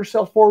you bought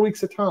yourself 4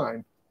 weeks of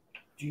time.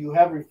 Do you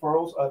have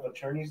referrals of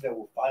attorneys that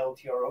will file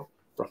TRO?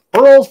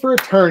 Referrals for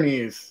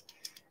attorneys.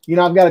 You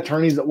know, I've got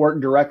attorneys that work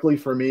directly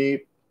for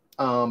me.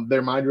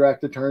 They're my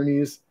direct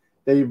attorneys.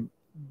 They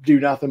do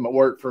nothing but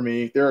work for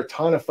me. There are a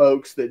ton of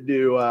folks that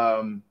do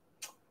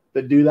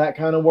that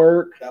kind of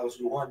work. That was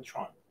Luan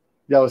Tron.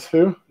 That was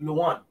who?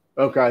 Luan.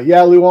 Okay.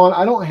 Yeah, Luan.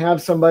 I don't have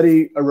a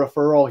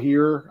referral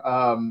here.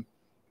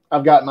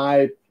 I've got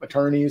my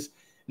attorneys.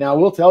 Now, I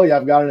will tell you,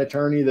 I've got an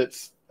attorney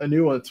that's a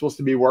new one that's supposed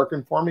to be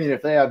working for me. And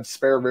if they have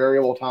spare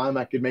variable time,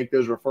 I could make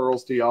those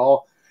referrals to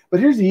y'all.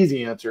 But here's the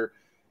easy answer.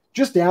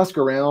 Just ask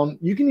around.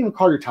 You can even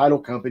call your title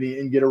company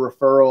and get a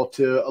referral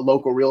to a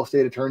local real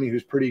estate attorney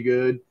who's pretty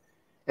good.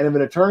 And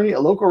if a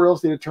local real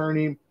estate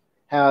attorney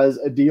has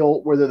a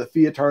deal where they're the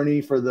fee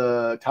attorney for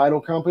the title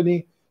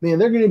company, man,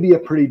 they're going to be a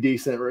pretty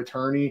decent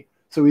attorney.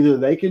 So either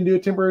they can do a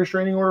temporary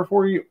restraining order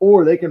for you,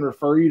 or they can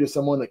refer you to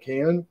someone that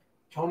can.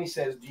 Tony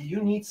says, do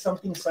you need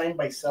something signed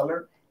by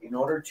seller in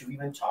order to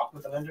even talk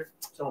with the lender?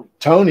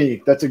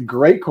 Tony, that's a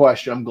great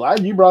question. I'm glad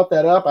you brought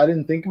that up. I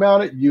didn't think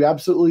about it. You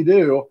absolutely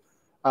do.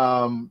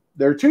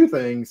 There are two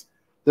things.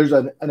 There's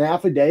an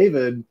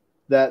affidavit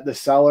that the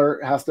seller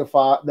has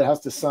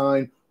to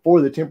sign for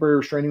the temporary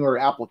restraining order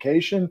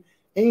application.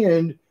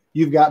 And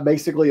you've got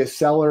basically a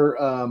seller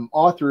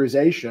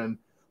authorization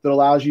that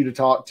allows you to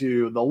talk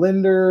to the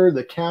lender,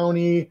 the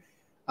county,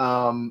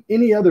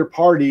 any other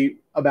party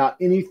about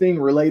anything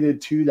related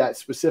to that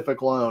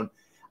specific loan.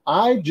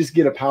 I just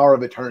get a power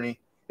of attorney.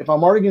 If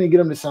I'm already going to get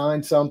them to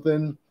sign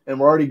something and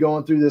we're already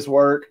going through this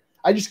work,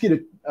 I just get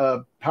a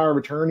power of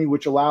attorney,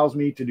 which allows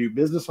me to do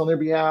business on their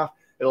behalf.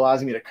 It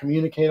allows me to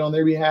communicate on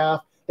their behalf.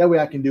 That way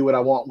I can do what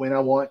I want when I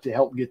want to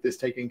help get this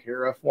taken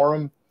care of for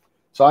them.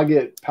 So I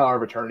get power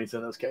of attorneys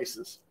in those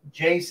cases.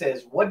 Jay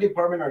says, what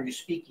department are you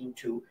speaking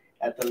to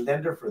at the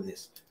lender for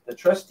this? The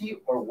trustee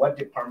or what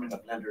department of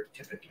lender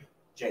typically?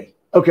 Jay.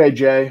 Okay,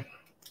 Jay.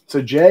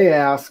 So Jay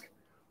asked,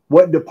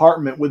 what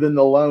department within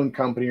the loan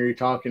company are you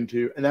talking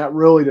to? And that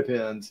really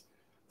depends.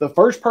 The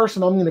first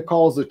person I'm going to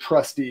call is the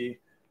trustee.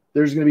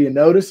 There's going to be a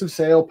notice of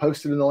sale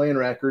posted in the land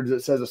records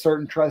that says a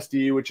certain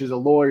trustee, which is a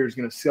lawyer, is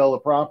going to sell the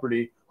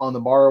property on the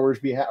borrower's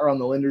behalf or on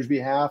the lender's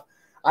behalf.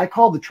 I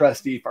call the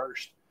trustee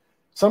first.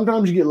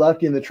 Sometimes you get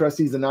lucky and the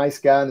trustee's a nice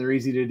guy and they're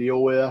easy to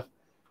deal with.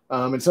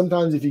 And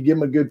sometimes if you give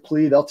them a good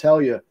plea, they'll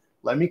tell you,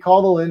 let me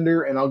call the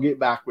lender and I'll get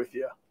back with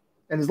you.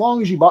 And as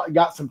long as you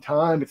got some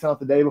time, it's not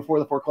the day before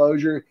the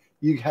foreclosure,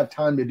 you have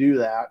time to do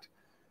that.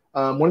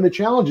 One of the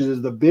challenges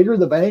is the bigger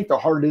the bank, the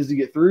harder it is to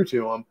get through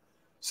to them.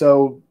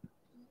 So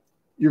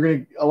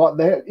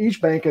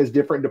each bank has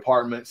different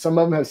departments. Some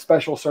of them have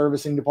special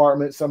servicing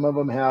departments. Some of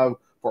them have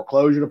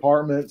foreclosure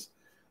departments.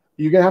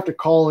 You're going to have to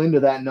call into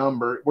that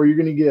number where you're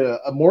going to get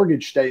a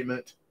mortgage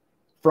statement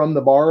from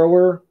the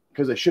borrower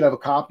because they should have a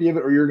copy of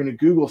it, or you're going to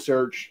Google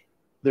search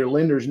their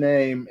lender's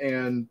name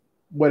and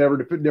whatever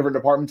different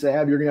departments they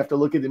have. You're going to have to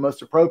look at the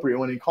most appropriate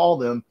one and call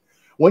them.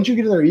 Once you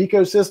get in their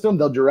ecosystem,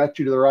 they'll direct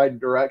you to the right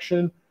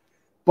direction.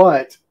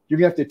 But You're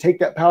going to have to take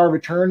that power of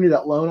attorney,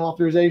 that loan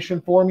authorization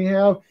form you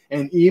have,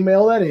 and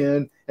email that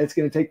in. It's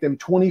going to take them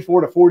 24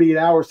 to 48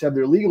 hours to have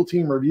their legal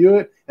team review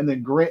it and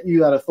then grant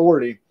you that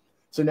authority.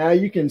 So now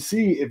you can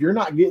see if you're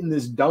not getting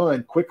this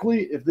done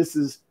quickly, if this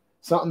is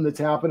something that's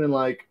happening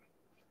like,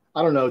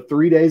 I don't know,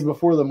 3 days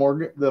before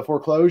the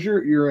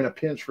foreclosure, you're in a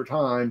pinch for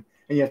time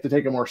and you have to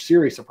take a more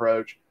serious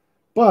approach.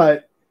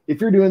 But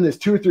if you're doing this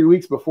 2 or 3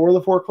 weeks before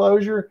the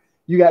foreclosure,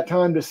 you got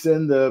time to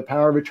send the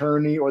power of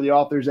attorney or the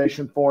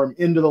authorization form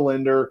into the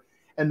lender,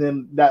 and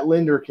then that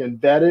lender can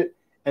vet it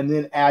and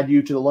then add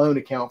you to the loan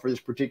account for this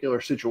particular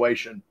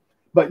situation.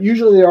 But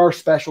usually there are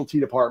specialty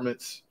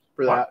departments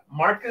for that.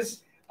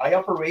 Marcus, I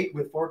operate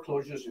with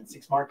foreclosures in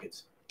 6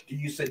 markets. Do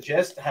you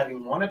suggest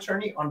having one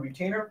attorney on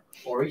retainer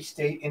or each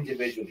state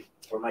individually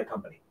for my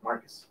company?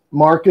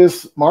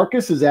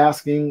 Marcus is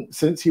asking,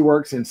 since he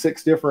works in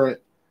 6 different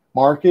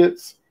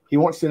markets, he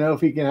wants to know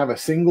if he can have a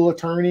single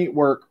attorney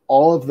work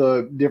all of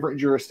the different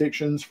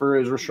jurisdictions for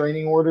his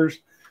restraining orders.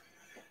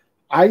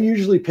 I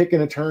usually pick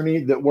an attorney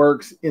that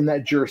works in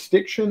that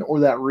jurisdiction or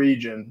that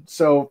region.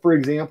 So, for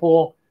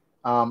example,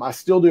 I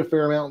still do a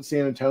fair amount in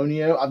San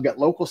Antonio. I've got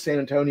local San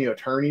Antonio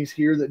attorneys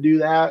here that do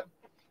that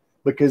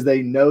because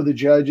they know the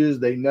judges,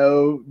 they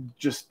know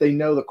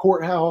the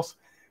courthouse,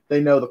 they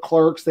know the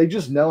clerks, they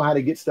just know how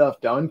to get stuff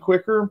done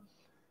quicker.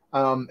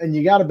 And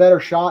you got a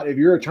better shot if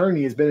your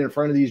attorney has been in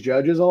front of these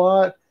judges a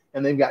lot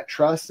and they've got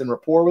trust and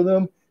rapport with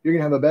them. You're going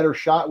to have a better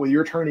shot with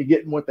your attorney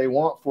getting what they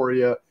want for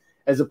you,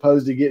 as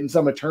opposed to getting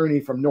some attorney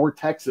from North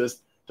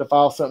Texas to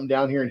file something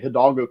down here in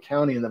Hidalgo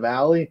County in the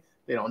Valley.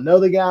 They don't know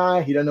the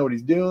guy. He doesn't know what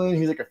he's doing.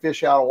 He's like a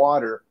fish out of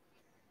water.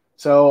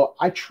 So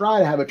I try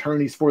to have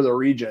attorneys for the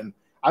region.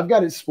 I've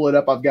got it split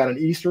up. I've got an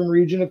eastern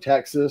region of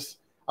Texas.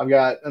 I've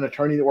got an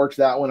attorney that works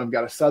that one. I've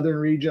got a southern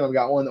region. I've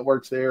got one that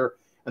works there,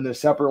 and then a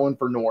separate one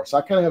for north. So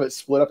I kind of have it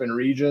split up in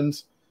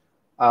regions.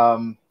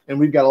 And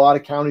we've got a lot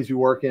of counties we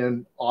work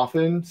in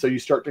often. So you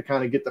start to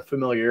kind of get the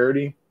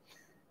familiarity.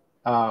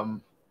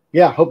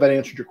 Yeah, hope that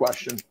answered your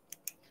question.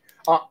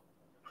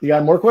 You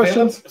got more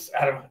questions?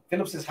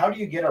 Philip says, how do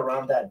you get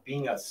around that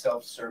being a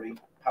self-serving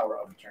power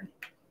of attorney?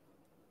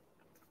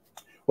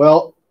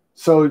 Well,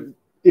 so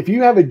if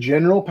you have a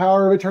general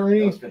power of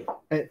attorney,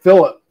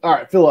 Philip. All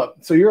right, Philip.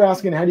 So you're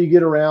asking, how do you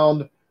get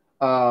around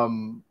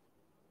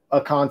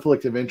a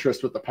conflict of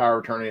interest with the power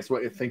of attorney? That's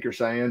what you think you're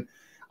saying.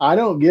 I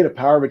don't get a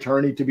power of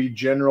attorney to be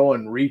general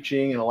and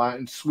reaching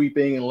and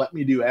sweeping and let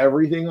me do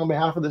everything on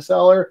behalf of the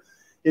seller.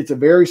 It's a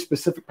very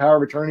specific power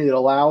of attorney that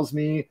allows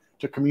me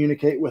to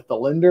communicate with the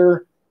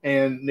lender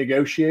and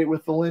negotiate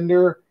with the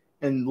lender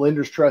and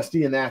lender's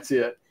trustee, and that's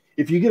it.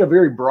 If you get a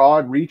very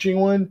broad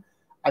reaching one,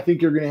 I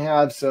think you're going to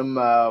have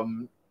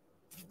some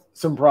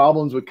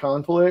problems with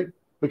conflict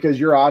because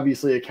you're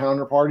obviously a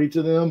counterparty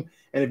to them.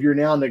 And if you're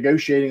now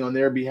negotiating on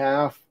their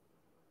behalf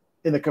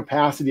in the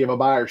capacity of a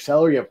buyer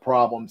seller, you have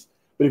problems.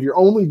 But if you're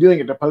only doing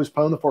it to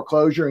postpone the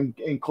foreclosure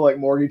and collect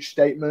mortgage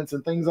statements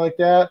and things like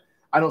that,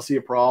 I don't see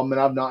a problem. And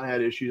I've not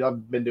had issues.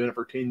 I've been doing it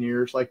for 10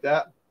 years like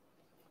that.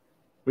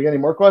 We got any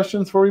more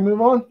questions before we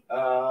move on?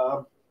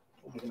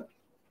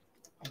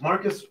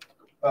 Marcus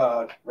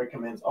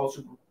recommends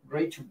also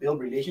great to build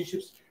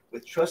relationships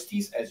with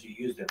trustees as you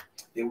use them.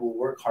 They will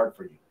work hard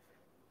for you.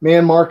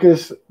 Man,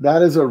 Marcus,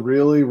 that is a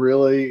really,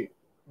 really,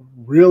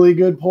 really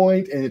good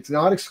point. And it's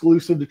not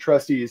exclusive to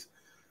trustees.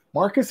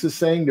 Marcus is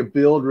saying to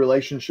build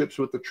relationships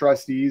with the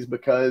trustees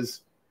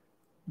because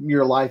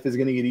your life is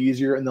going to get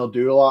easier and they'll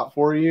do a lot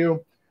for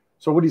you.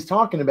 So what he's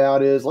talking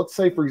about is, let's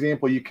say, for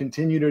example, you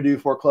continue to do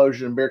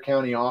foreclosure in Bexar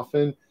County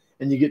often,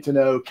 and you get to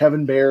know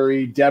Kevin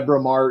Berry, Deborah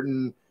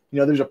Martin. You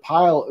know,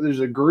 there's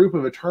a group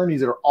of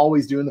attorneys that are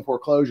always doing the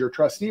foreclosure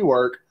trustee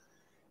work.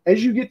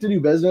 As you get to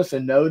do business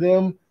and know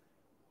them,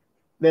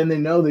 then they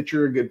know that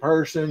you're a good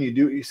person. You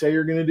do what you say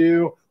you're going to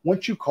do.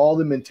 Once you call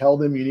them and tell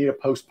them you need a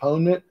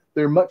postponement,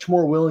 they're much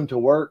more willing to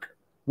work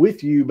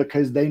with you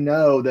because they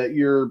know that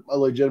you're a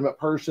legitimate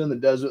person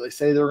that does what they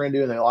say they're going to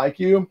do and they like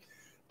you.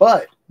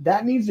 But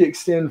that needs to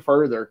extend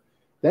further.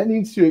 That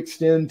needs to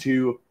extend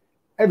to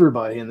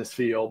everybody in this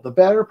field. The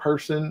better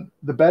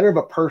of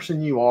a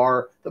person you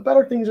are, the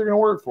better things are going to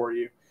work for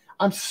you.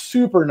 I'm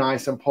super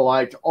nice and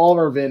polite to all of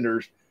our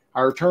vendors,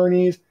 our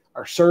attorneys,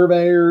 our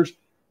surveyors,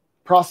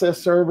 process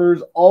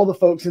servers, all the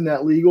folks in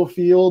that legal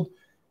field.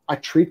 I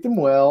treat them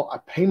well. I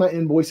pay my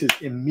invoices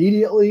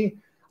immediately.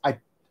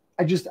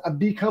 I've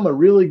become a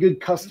really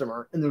good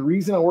customer. And the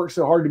reason I work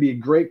so hard to be a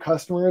great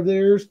customer of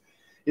theirs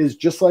is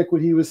just like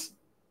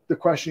the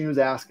question he was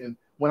asking.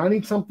 When I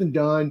need something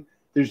done,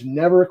 there's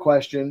never a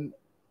question.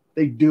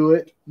 They do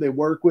it. They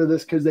work with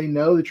us because they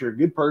know that you're a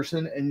good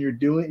person and you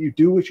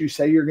do what you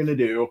say you're going to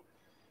do.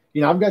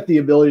 You know, I've got the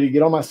ability to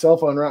get on my cell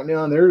phone right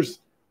now, and there's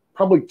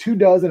probably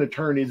 24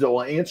 attorneys that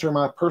will answer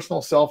my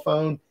personal cell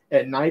phone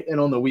at night and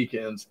on the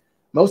weekends.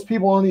 Most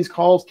people on these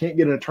calls can't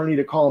get an attorney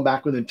to call them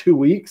back within 2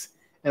 weeks,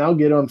 and I'll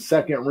get them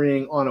second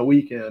ring on a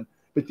weekend.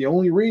 But the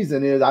only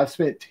reason is I've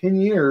spent 10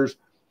 years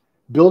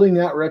building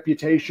that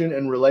reputation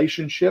and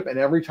relationship, and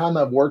every time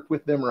I've worked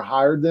with them or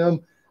hired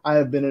them, I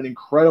have been an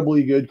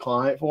incredibly good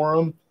client for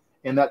them,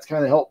 and that's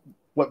kind of helped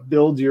what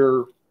builds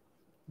your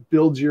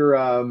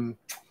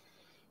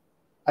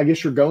I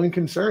guess your going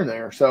concern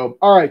there. So,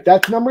 all right,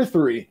 that's number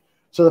 3.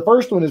 So the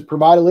first one is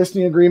provide a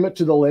listing agreement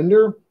to the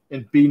lender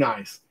and be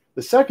nice.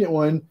 The second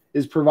one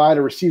is provide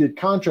a receipted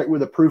contract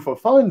with a proof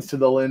of funds to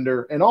the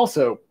lender and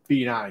also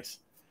be nice.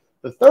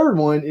 The third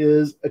one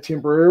is a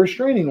temporary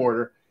restraining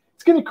order.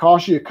 It's going to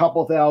cost you a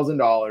couple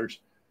 $1,000s.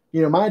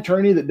 You know, my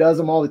attorney that does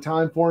them all the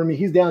time for me,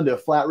 he's down to a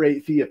flat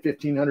rate fee of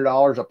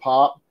 $1,500 a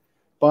pop.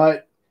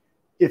 But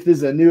if this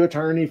is a new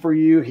attorney for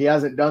you, he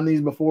hasn't done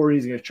these before,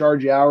 he's going to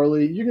charge you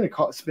hourly, you're going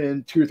to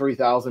spend $2,000 or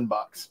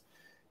 $3,000.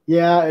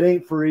 Yeah, it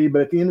ain't free,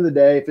 but at the end of the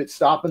day, if it's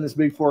stopping this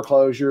big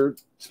foreclosure,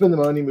 spend the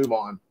money, move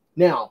on.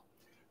 Now,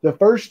 the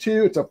first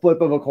two, it's a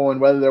flip of a coin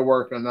whether they're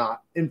working or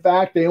not. In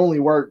fact, they only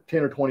work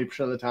 10 or 20%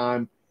 of the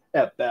time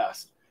at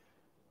best.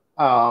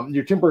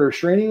 Your temporary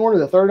restraining order,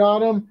 the third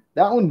item,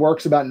 that one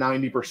works about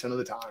 90% of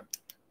the time.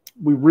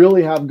 We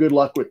really have good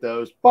luck with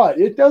those, but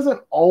it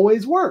doesn't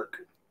always work.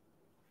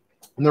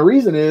 And the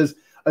reason is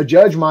a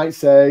judge might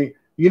say,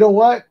 you know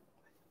what?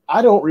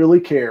 I don't really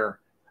care.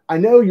 I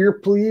know your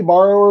plea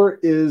borrower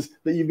is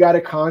that you've got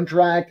a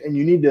contract and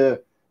you need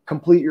to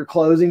complete your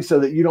closing so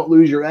that you don't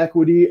lose your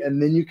equity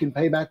and then you can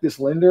pay back this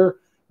lender.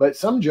 But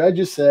some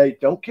judges say,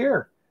 don't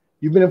care.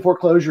 You've been in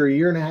foreclosure a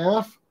year and a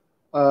half.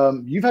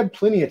 You've had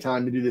plenty of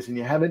time to do this and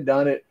you haven't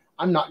done it.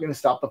 I'm not going to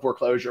stop the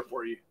foreclosure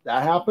for you.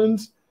 That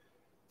happens.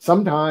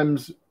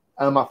 Sometimes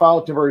I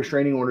file temporary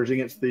restraining orders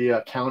against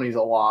the counties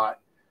a lot.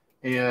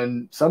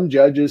 And some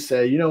judges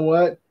say, you know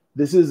what?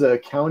 This is a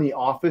county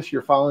office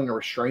you're filing a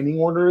restraining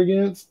order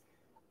against.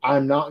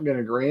 I'm not going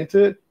to grant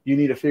it. You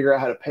need to figure out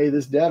how to pay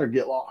this debt or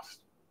get lost.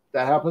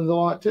 That happens a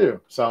lot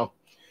too. So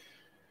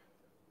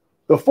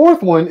the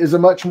fourth one is a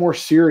much more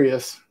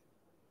serious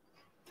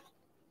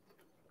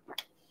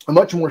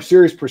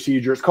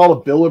procedure. It's called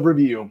a bill of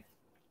review.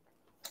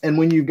 And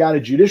when you've got a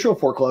judicial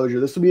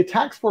foreclosure, this will be a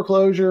tax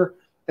foreclosure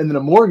and then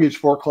a mortgage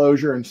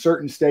foreclosure in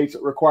certain states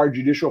that require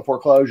judicial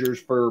foreclosures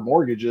for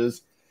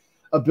mortgages.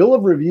 A bill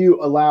of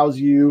review allows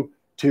you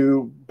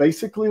to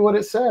basically what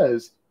it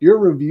says. You're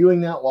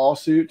reviewing that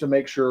lawsuit to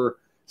make sure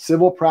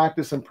civil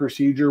practice and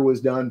procedure was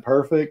done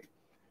perfect.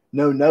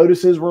 No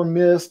notices were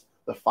missed.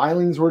 The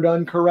filings were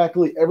done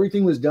correctly.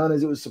 Everything was done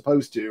as it was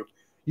supposed to.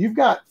 You've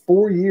got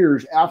 4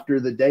 years after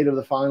the date of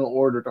the final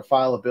order to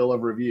file a bill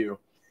of review.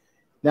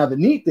 Now, the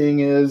neat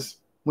thing is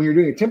when you're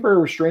doing a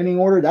temporary restraining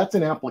order, that's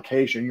an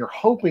application. You're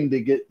hoping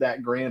to get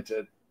that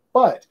granted.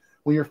 But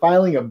when you're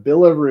filing a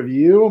bill of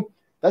review,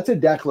 that's a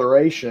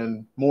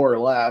declaration, more or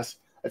less.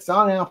 It's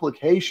not an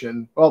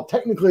application. Well,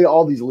 technically,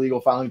 all these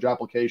legal filings are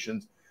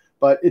applications,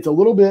 but it's a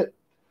little bit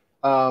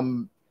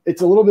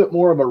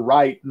more of a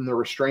right than the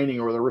restraining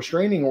order. The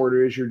restraining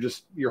order is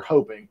you're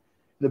hoping.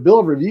 The bill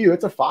of review,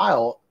 it's a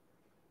file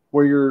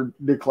where you're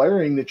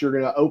declaring that you're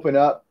going to open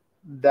up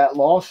that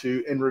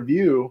lawsuit and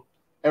review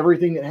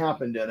everything that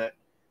happened in it.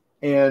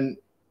 And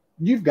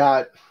you've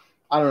got,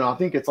 I don't know, I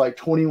think it's like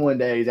 21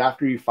 days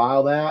after you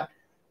file that.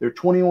 There are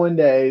 21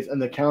 days,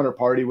 and the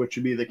counterparty, which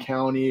would be the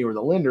county or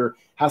the lender,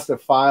 has to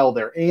file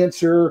their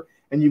answer.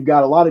 And you've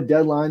got a lot of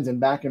deadlines and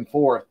back and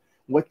forth.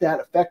 What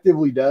that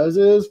effectively does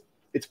is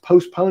it's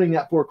postponing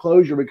that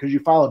foreclosure because you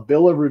file a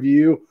bill of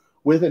review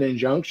with an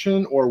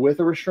injunction or with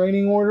a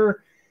restraining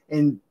order.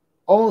 And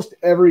almost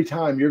every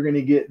time you're going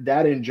to get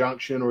that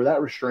injunction or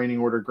that restraining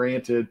order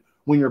granted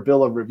when your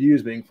bill of review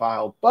is being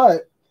filed.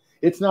 But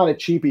it's not a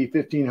cheapy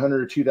 $1,500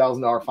 or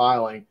 $2,000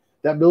 filing.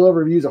 That bill of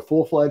review is a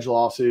full-fledged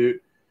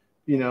lawsuit.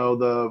 You know,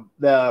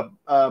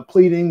 the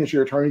pleading that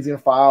your attorney's going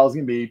to file is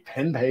going to be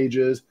 10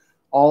 pages,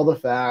 all the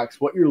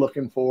facts, what you're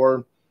looking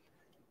for.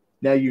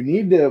 Now, you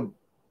need to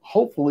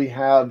hopefully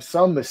have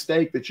some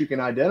mistake that you can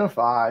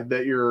identify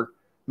that you're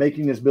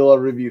making this bill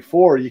of review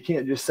for. You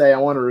can't just say, I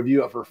want to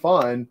review it for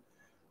fun.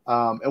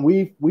 And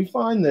we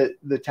find that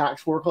the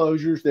tax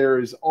foreclosures, there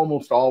is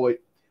almost always,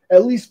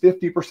 at least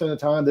 50% of the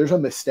time, there's a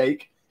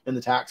mistake in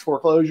the tax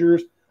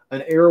foreclosures.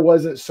 An error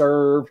wasn't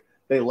served.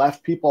 They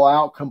left people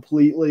out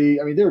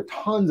completely. I mean, there are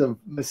tons of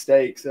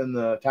mistakes in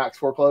the tax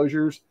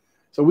foreclosures.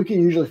 So we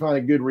can usually find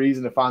a good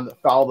reason to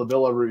file the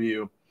bill of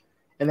review.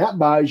 And that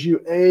buys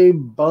you a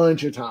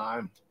bunch of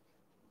time.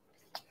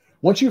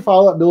 Once you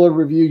file that bill of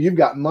review, you've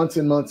got months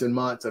and months and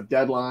months of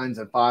deadlines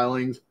and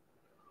filings.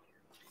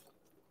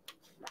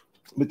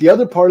 But the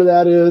other part of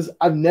that is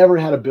I've never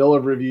had a bill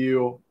of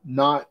review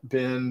not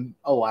been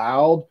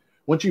allowed.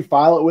 Once you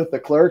file it with the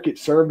clerk,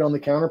 it's served on the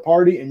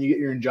counterparty and you get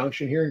your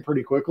injunction hearing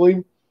pretty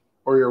quickly,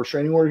 or your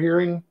restraining order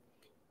hearing.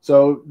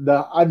 So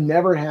I've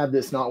never had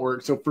this not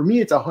work. So for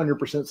me, it's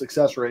 100%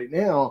 success rate.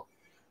 Now,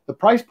 the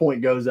price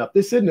point goes up.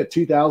 This isn't a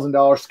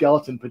 $2,000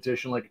 skeleton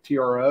petition like a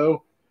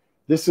TRO.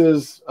 This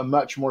is a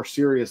much more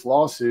serious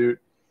lawsuit,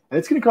 and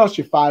it's going to cost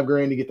you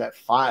 $5,000 to get that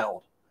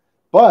filed.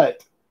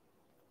 But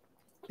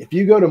if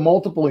you go to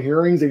multiple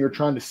hearings and you're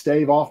trying to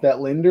stave off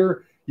that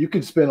lender, you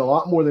could spend a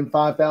lot more than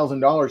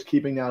 $5,000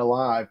 keeping that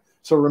alive.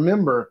 So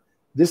remember,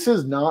 this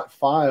is not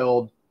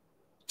filed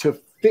to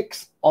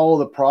fix all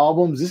the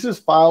problems. This is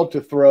filed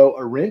to throw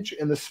a wrench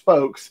in the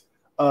spokes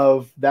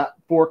of that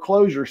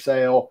foreclosure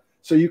sale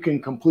so you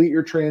can complete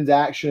your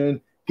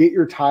transaction, get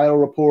your title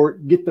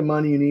report, get the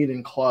money you need,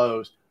 and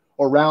close,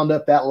 or round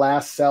up that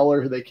last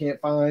seller who they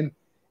can't find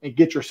and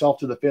get yourself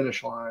to the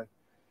finish line.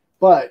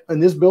 But in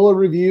this bill of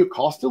review, it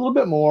costs a little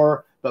bit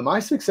more, but my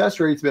success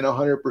rate's been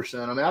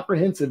 100%. I'm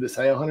apprehensive to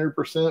say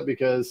 100%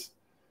 because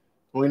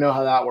we know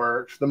how that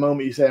works. The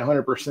moment you say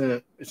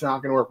 100%, it's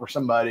not going to work for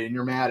somebody, and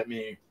you're mad at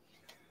me.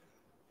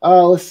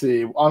 Let's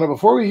see. Anna,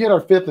 before we hit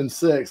our 5th and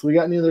 6th, we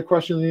got any other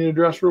questions we need to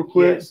address real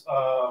quick? Yes.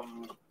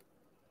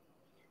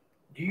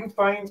 Do you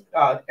find,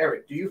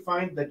 Eric, do you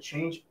find the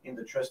change in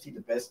the trustee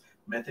the best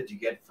method to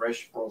get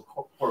fresh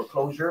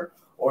foreclosure,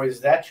 or is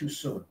that too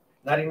soon?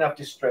 Not enough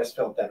distress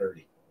felt that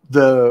early.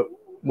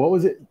 What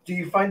was it? Do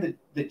you find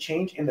the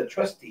change in the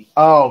trustee?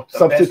 Oh,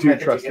 substitute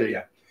trustee.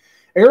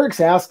 Eric's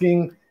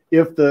asking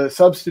if the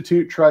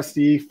substitute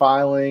trustee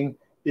filing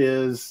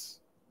is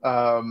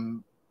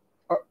one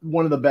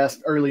of the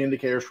best early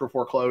indicators for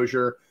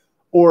foreclosure,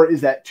 or is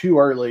that too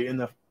early in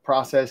the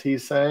process,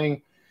 he's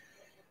saying.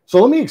 So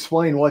let me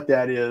explain what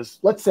that is.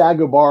 Let's say I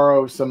go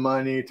borrow some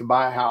money to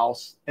buy a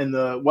house, and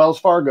the Wells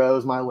Fargo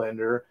is my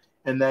lender,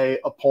 and they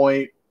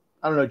appoint,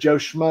 I don't know, Joe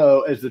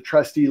Schmo as the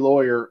trustee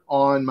lawyer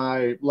on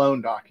my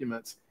loan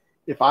documents.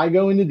 If I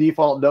go into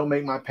default and don't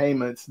make my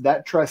payments,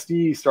 that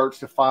trustee starts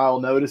to file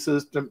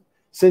notices, to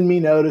send me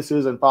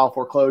notices and file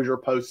foreclosure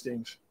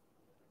postings.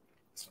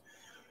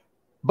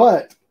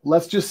 But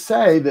let's just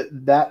say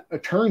that that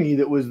attorney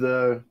that was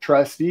the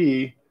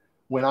trustee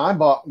when I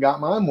got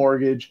my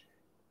mortgage,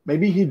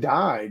 maybe he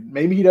died.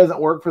 Maybe he doesn't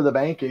work for the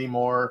bank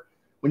anymore.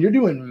 When you're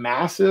doing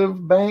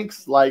massive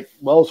banks like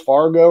Wells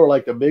Fargo or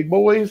like the big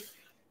boys,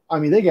 I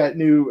mean, they got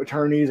new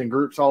attorneys and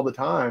groups all the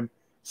time.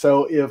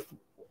 So if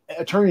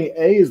attorney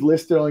A is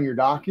listed on your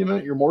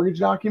document, your mortgage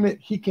document,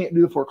 he can't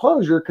do the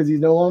foreclosure because he's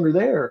no longer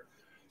there.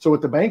 So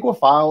what the bank will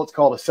file, it's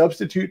called a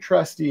substitute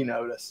trustee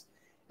notice.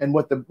 And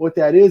what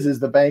that is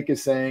the bank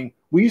is saying,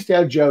 we used to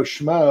have Joe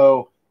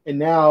Schmo, and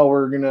now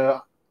we're going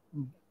to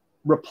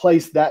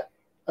replace that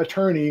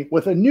attorney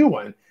with a new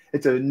one.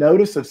 It's a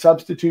notice of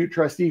substitute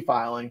trustee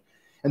filing.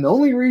 And the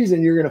only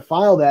reason you're going to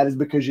file that is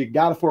because you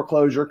got a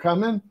foreclosure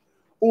coming,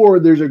 or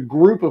there's a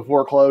group of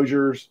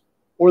foreclosures,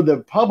 or the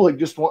public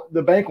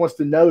the bank wants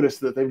to notice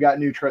that they've got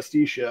new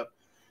trusteeship.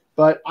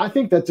 But I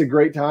think that's a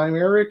great time,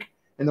 Eric.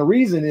 And the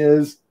reason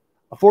is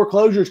a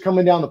foreclosure is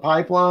coming down the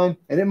pipeline,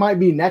 and it might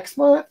be next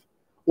month,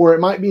 or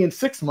it might be in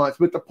 6 months.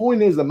 But the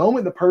point is, the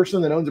moment the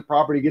person that owns the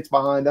property gets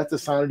behind, that's a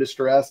sign of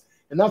distress.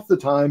 And that's the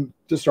time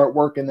to start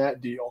working that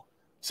deal.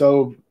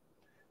 So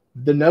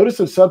the notice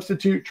of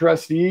substitute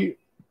trustee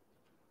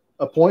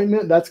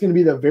appointment, that's going to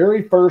be the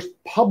very first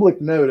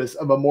public notice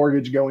of a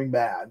mortgage going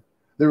bad.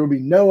 There will be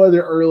no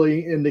other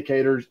early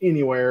indicators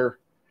anywhere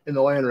in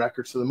the land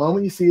record. So the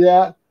moment you see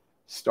that,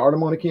 start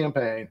them on a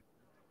campaign.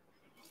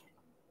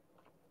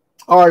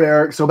 All right,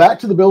 Eric. So back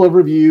to the bill of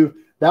review.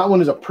 That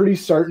one is a pretty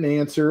certain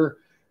answer.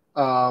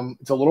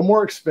 It's a little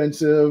more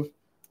expensive,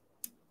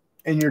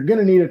 and you're going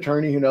to need an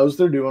attorney who knows what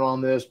they're doing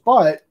on this.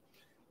 But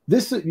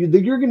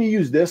you're going to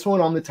use this one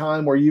on the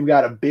time where you've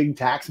got a big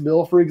tax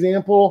bill, for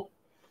example.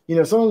 You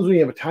know, sometimes when you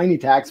have a tiny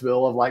tax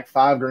bill of like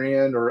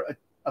 $5,000 or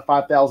a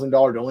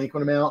 $5,000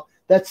 delinquent amount,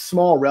 that's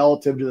small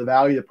relative to the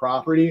value of the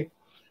property.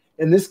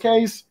 In this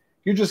case,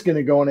 you're just going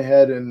to go on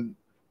ahead and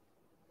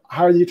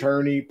hire the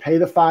attorney, pay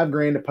the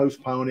 $5,000 to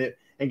postpone it,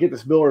 and get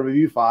this bill of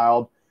review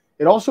filed.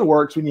 It also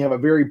works when you have a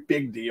very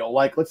big deal.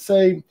 Like, let's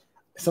say,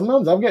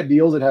 sometimes I've got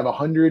deals that have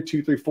 100,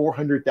 200, 300,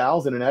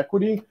 400,000 in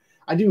equity.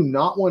 I do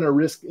not want to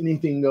risk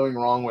anything going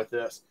wrong with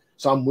this.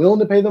 So I'm willing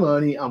to pay the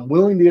money. I'm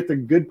willing to get the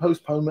good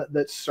postponement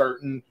that's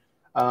certain.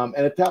 And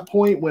at that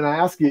point, when I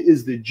ask you,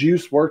 is the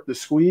juice worth the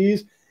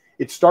squeeze?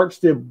 It starts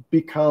to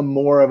become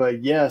more of a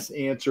yes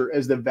answer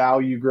as the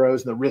value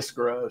grows and the risk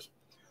grows.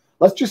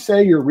 Let's just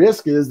say your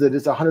risk is that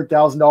it's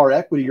 $100,000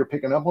 equity you're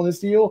picking up on this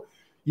deal.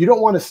 You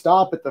don't want to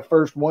stop at the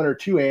first one or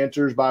two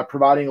answers by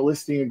providing a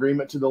listing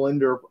agreement to the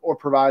lender or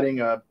providing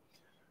a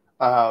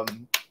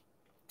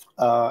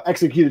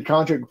executed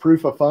contract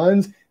proof of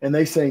funds, and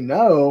they say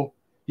no.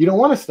 You don't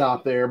want to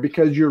stop there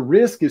because your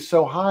risk is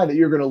so high that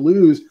you're going to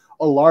lose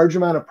a large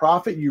amount of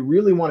profit. You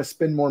really want to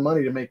spend more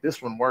money to make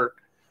this one work.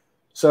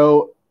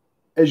 So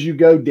as you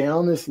go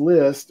down this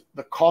list,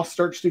 the cost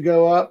starts to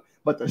go up,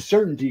 but the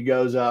certainty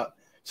goes up.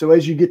 So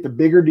as you get the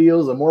bigger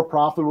deals, the more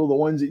profitable, the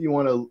ones that you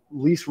want to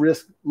least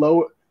risk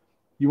low,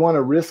 you want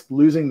to risk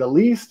losing the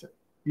least,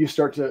 you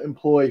start to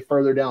employ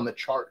further down the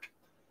chart.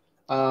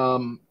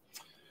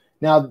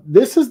 Now,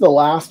 this is the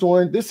last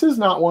one. This is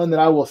not one that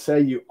I will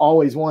say you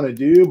always want to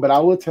do, but I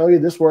will tell you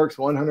this works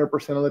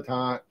 100% of the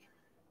time.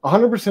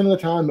 100% of the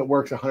time, it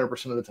works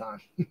 100% of the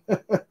time.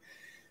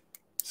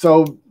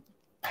 So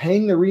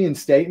paying the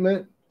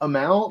reinstatement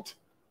amount,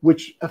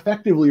 which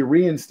effectively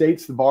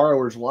reinstates the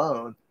borrower's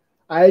loan.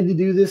 I had to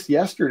do this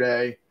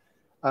yesterday.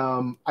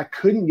 I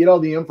couldn't get all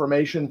the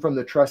information from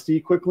the trustee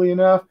quickly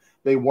enough.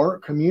 They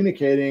weren't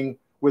communicating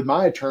with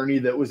my attorney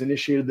that was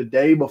initiated the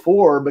day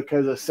before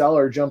because a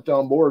seller jumped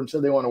on board and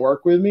said they want to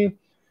work with me.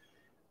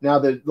 Now,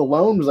 the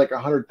loan was like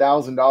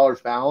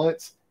 $100,000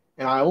 balance,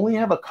 and I only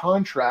have a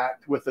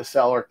contract with the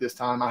seller at this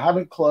time. I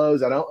haven't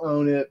closed. I don't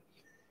own it.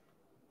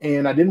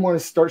 And I didn't want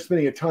to start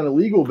spending a ton of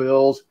legal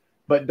bills,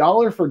 but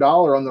dollar for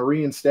dollar on the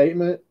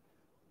reinstatement,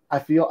 I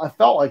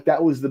felt like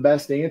that was the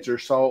best answer.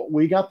 So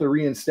we got the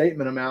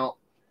reinstatement amount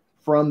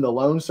from the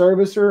loan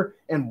servicer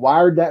and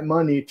wired that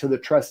money to the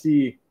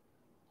trustee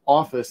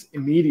office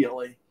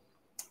immediately.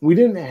 We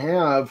didn't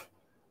have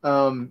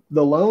the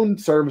loan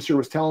servicer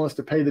was telling us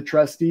to pay the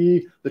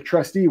trustee. The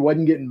trustee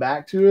wasn't getting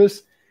back to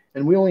us,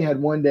 and we only had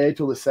 1 day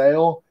till the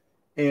sale,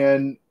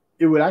 and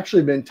it would actually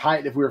have been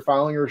tight if we were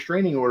filing a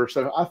restraining order.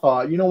 So I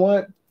thought, you know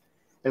what?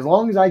 As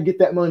long as I get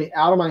that money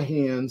out of my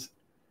hands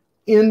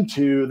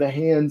into the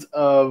hands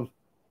of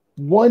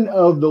one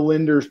of the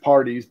lender's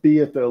parties, be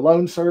it the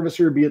loan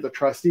servicer, be it the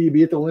trustee,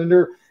 be it the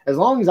lender, as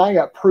long as I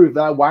got proof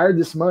that I wired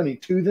this money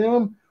to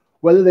them,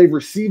 whether they've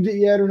received it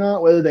yet or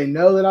not, whether they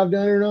know that I've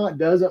done it or not,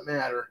 doesn't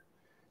matter.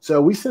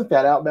 So we sent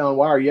that outbound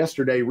wire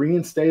yesterday,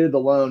 reinstated the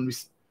loan.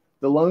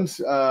 The loan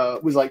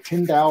was like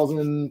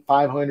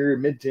 $10,500,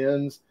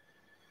 mid-tens.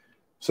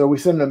 So we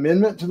sent an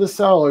amendment to the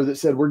seller that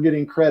said we're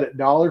getting credit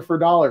dollar for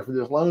dollar for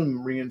this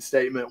loan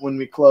reinstatement when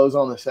we close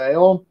on the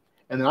sale.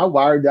 And then I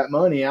wired that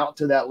money out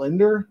to that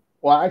lender.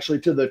 Well, actually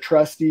to the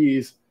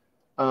trustee's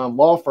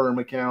law firm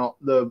account,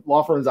 the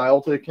law firm's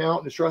IOLTA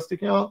account, the trust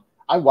account.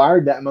 I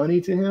wired that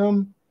money to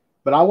him,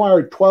 but I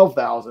wired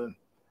 $12,000.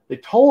 They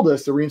told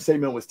us the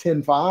reinstatement was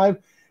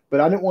 $10,500, but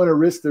I didn't want to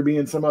risk there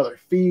being some other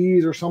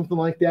fees or something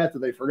like that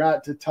they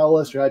forgot to tell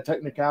us or had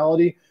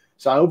technicality.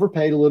 So I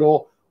overpaid a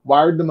little,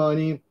 wired the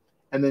money,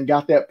 and then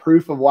got that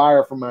proof of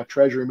wire from my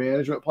treasury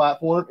management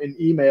platform and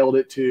emailed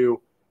it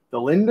to the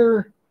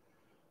lender,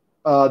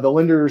 the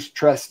lender's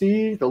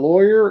trustee, the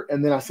lawyer,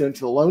 and then I sent it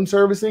to the loan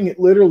servicing. It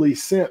literally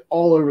sent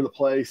all over the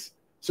place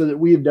so that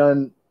we have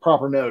done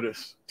proper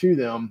notice to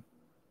them.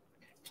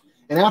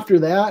 And after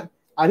that,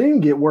 I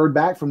didn't get word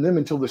back from them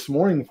until this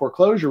morning. The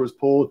foreclosure was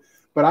pulled,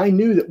 but I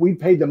knew that we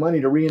paid the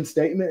money to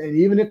reinstatement. And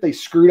even if they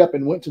screwed up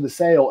and went to the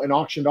sale and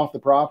auctioned off the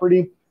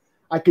property,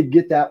 I could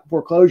get that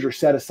foreclosure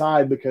set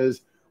aside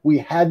because we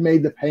had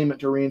made the payment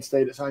to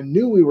reinstate it. So I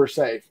knew we were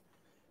safe.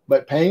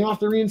 But paying off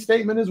the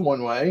reinstatement is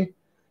one way.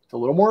 It's a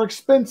little more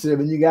expensive,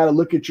 and you got to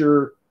look at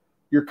your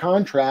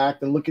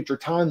contract and look at your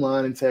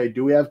timeline and say,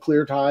 do we have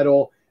clear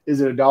title?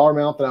 Is it a dollar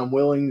amount that I'm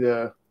willing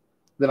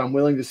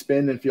to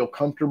spend and feel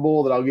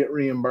comfortable that I'll get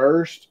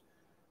reimbursed?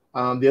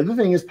 The other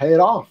thing is pay it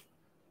off.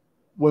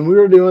 When we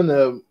were doing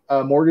the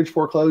mortgage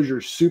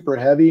foreclosures super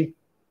heavy,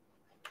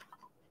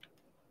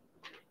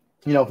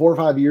 4 or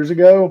 5 years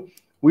ago,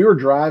 we were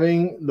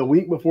driving the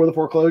week before the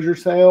foreclosure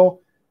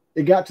sale.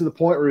 It got to the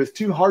point where it was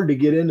too hard to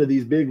get into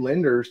these big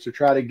lenders to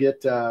try to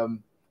get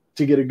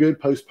a good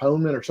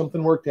postponement or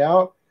something worked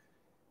out.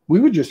 We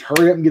would just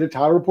hurry up and get a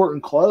title report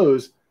and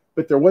close,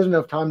 but there wasn't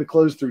enough time to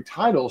close through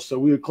title, so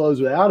we would close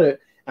without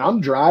it. And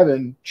I'm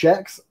driving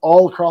checks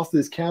all across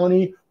this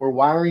county. We're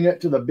wiring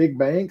it to the big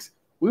banks.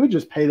 We would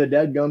just pay the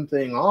deadgum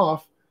thing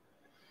off.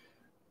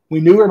 We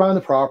knew we were buying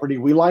the property.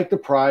 We liked the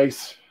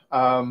price.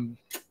 And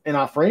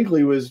I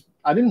frankly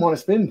I didn't want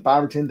to spend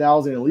 $5,000 or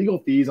 $10,000 in legal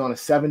fees on a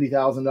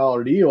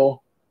 $70,000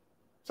 deal.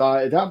 So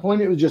at that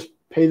point, it was just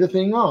pay the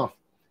thing off.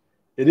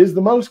 It is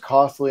the most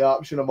costly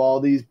option of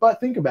all these, but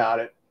think about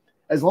it.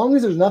 As long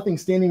as there's nothing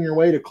standing in your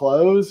way to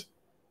close,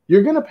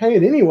 you're going to pay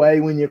it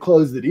anyway when you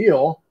close the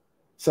deal.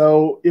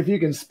 So if you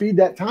can speed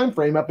that time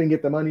frame up and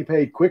get the money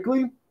paid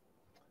quickly,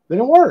 then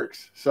it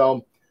works.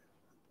 So,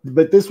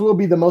 but this will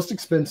be the most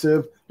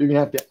expensive. You're going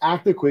to have to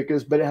act the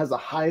quickest, but it has the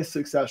highest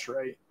success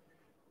rate.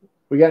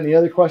 We got any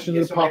other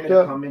questions that popped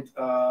up? Comment.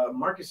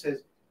 Marcus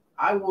says,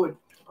 I would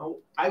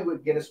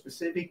get a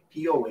specific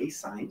POA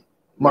signed,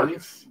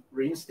 Marcus,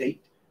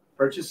 reinstate,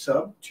 purchase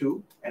sub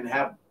 2, and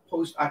have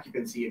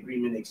post-occupancy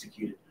agreement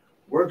executed.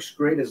 Works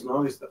great as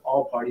long as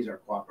all parties are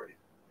cooperative.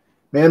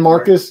 Man,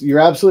 Marcus, you're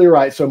absolutely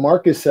right. So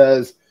Marcus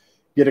says,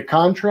 get a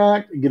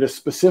contract, get a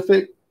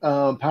specific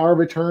power of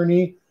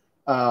attorney,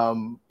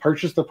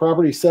 purchase the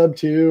property sub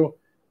 2,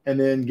 and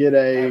then get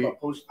have a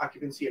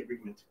post-occupancy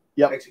agreement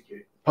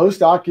executed.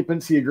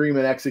 Post-occupancy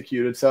agreement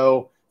executed.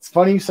 So it's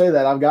funny you say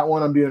that. I've got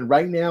one I'm doing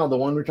right now, the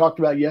one we talked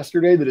about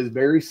yesterday, that is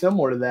very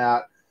similar to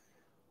that.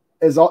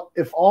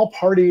 If all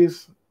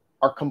parties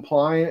are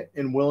compliant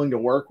and willing to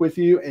work with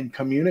you and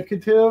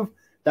communicative,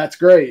 that's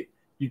great.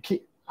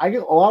 A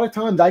lot of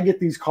times I get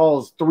these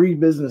calls 3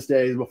 business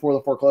days before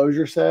the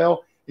foreclosure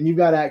sale, and you've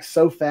got to act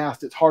so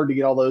fast, it's hard to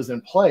get all those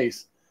in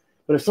place.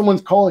 But if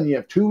someone's calling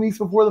you 2 weeks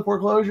before the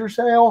foreclosure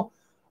sale,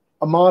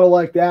 a model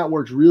like that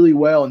works really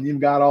well, and you've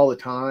got all the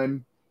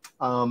time.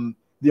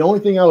 The only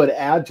thing I would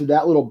add to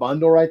that little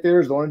bundle right there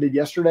is the one I did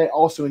yesterday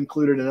also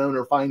included an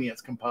owner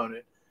finance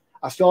component.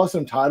 I still have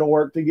some title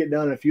work to get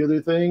done and a few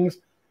other things.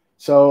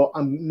 So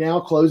I'm now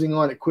closing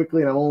on it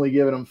quickly, and I'm only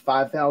giving them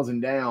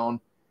 $5,000 down,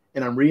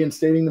 and I'm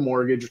reinstating the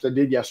mortgage, which I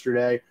did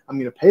yesterday. I'm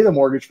going to pay the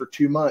mortgage for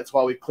 2 months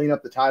while we clean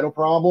up the title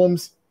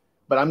problems,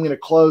 but I'm going to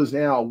close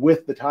now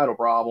with the title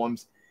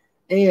problems,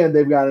 and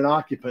they've got an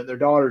occupant. Their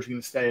daughter's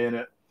going to stay in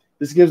it.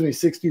 This gives me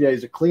 60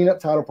 days to clean up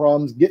title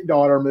problems, get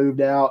daughter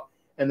moved out,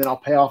 and then I'll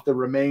pay off the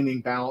remaining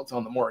balance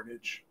on the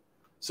mortgage.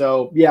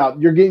 So yeah,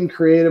 you're getting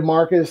creative,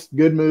 Marcus.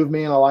 Good move,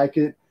 man. I like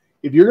it.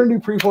 If you're going to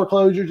do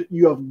pre-foreclosures,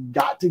 you have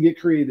got to get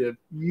creative.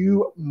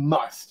 You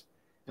must.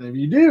 And if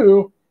you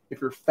do,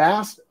 if you're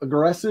fast,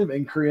 aggressive,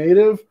 and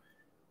creative,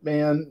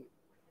 man,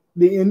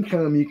 the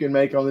income you can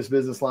make on this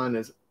business line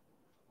is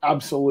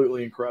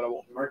absolutely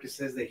incredible. Marcus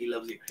says that he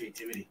loves your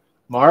creativity.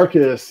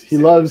 Marcus, he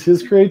loves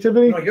his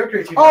creativity? No, your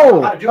creativity.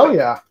 Oh,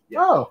 yeah.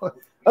 Oh,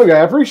 okay.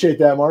 I appreciate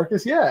that,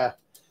 Marcus. Yeah.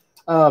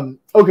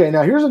 Okay,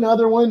 now here's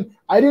another one.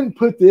 I didn't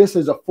put this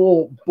as a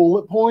full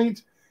bullet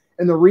point.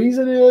 And the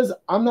reason is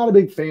I'm not a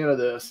big fan of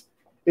this.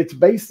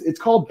 It's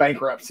called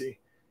bankruptcy.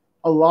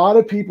 A lot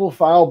of people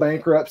file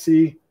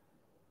bankruptcy.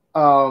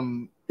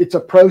 It's a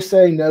pro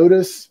se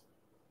notice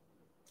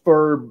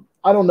for,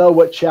 I don't know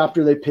what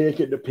chapter they pick.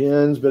 It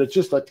depends, but it's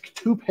just like a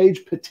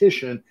 2-page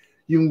petition.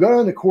 You can go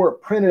down to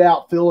court, print it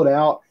out, fill it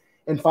out,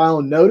 and file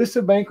a notice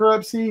of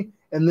bankruptcy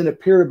and then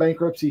appear at a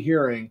bankruptcy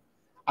hearing.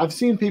 I've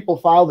seen people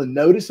file the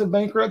notice of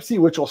bankruptcy,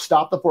 which will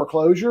stop the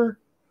foreclosure,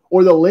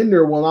 or the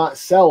lender will not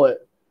sell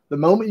it. The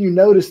moment you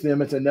notice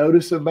them, it's a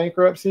notice of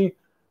bankruptcy,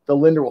 the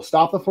lender will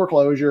stop the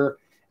foreclosure,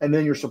 and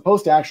then you're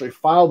supposed to actually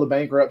file the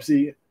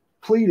bankruptcy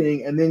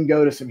pleading and then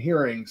go to some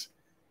hearings.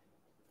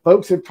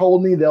 Folks have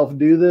told me they'll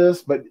do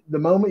this, but the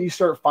moment you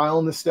start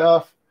filing this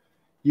stuff,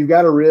 you've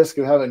got a risk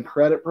of having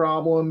credit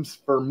problems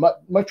for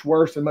much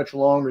worse and much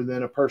longer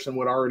than a person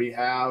would already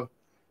have.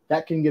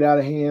 That can get out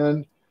of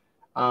hand.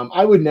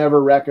 I would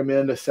never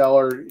recommend a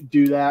seller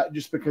do that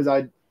just because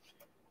I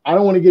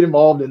don't want to get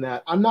involved in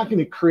that. I'm not going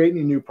to create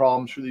any new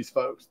problems for these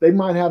folks. They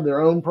might have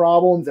their own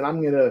problems, and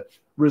I'm going to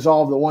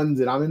resolve the ones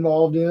that I'm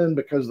involved in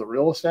because of the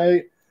real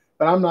estate.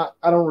 But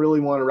I don't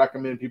really want to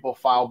recommend people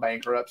file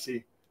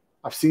bankruptcy.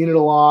 I've seen it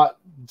a lot.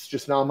 It's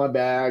just not my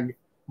bag.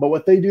 But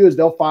what they do is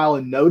they'll file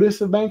a notice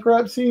of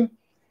bankruptcy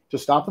to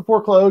stop the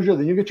foreclosure.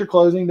 Then you get your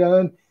closing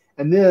done.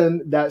 And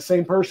then that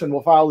same person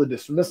will file the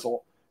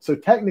dismissal. So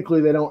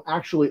technically, they don't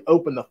actually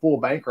open the full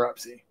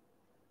bankruptcy.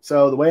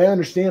 So the way I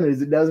understand it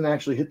is it doesn't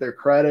actually hit their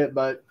credit,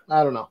 but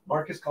I don't know.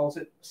 Marcus calls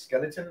it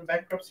skeleton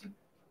bankruptcy.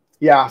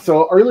 Yeah.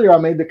 So earlier I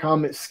made the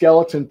comment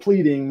skeleton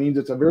pleading means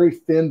it's a very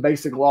thin,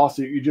 basic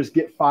lawsuit. You just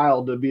get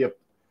filed to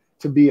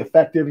be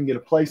effective and get a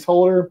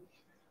placeholder.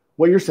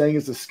 What you're saying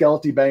is a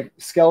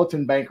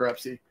skeleton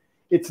bankruptcy.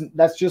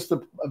 That's just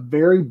a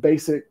very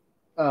basic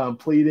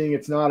pleading.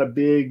 It's not a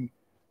big,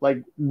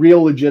 like,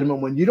 real legitimate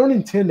one. You don't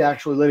intend to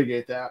actually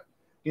litigate that.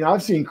 You know,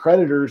 I've seen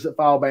creditors that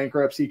file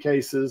bankruptcy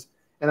cases.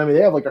 And I mean,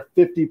 they have like a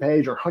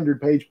 50-page or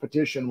 100-page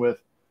petition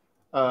with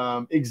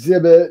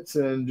exhibits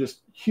and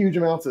just huge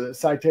amounts of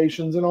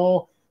citations and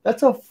all.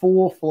 That's a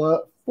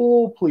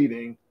full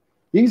pleading.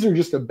 These are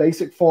just a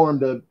basic form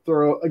to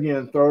throw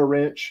a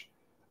wrench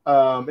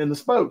in the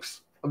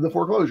spokes of the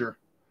foreclosure.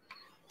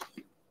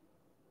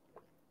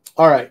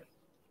 All right.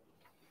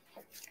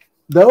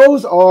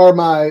 Those are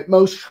my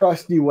most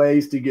trusty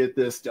ways to get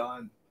this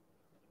done.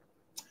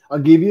 I'll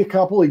give you a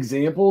couple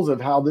examples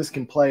of how this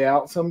can play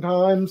out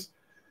sometimes.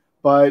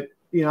 But,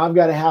 you know, I've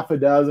got a half a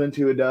dozen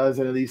to a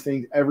dozen of these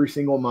things every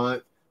single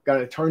month. Got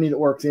an attorney that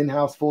works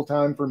in-house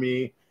full-time for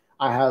me.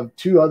 I have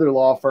 2 other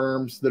law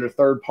firms that are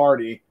third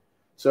party.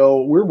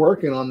 So we're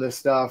working on this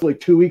stuff. Like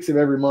 2 weeks of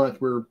every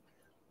month, we're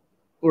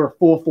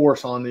full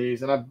force on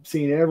these. And I've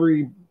seen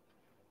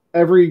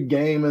every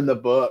game in the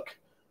book.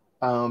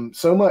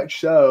 So much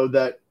so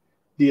that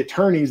the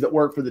attorneys that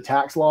work for the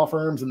tax law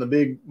firms and the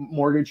big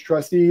mortgage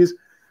trustees,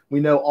 we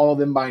know all of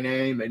them by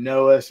name. They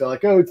know us. They're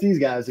like, oh, it's these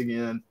guys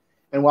again.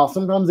 And while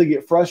sometimes they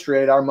get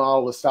frustrated, our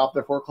model is stop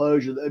their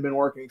foreclosure that they've been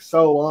working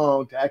so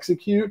long to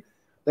execute.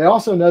 They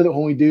also know that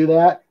when we do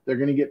that, they're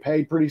going to get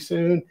paid pretty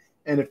soon.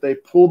 And if they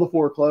pull the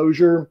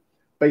foreclosure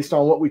based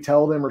on what we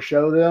tell them or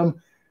show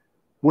them,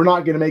 we're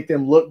not going to make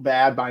them look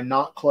bad by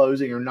not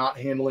closing or not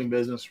handling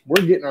business.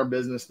 We're getting our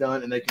business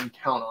done, and they can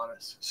count on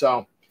us.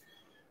 So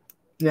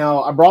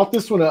now I brought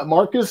this one up.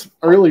 Marcus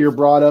earlier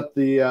brought up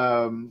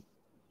the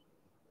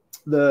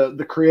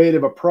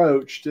creative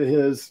approach to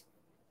his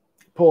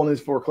pulling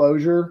his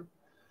foreclosure.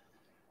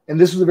 And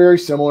this was a very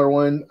similar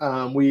one.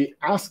 We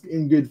asked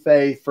in good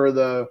faith for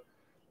the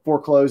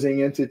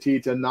foreclosing entity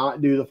to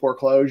not do the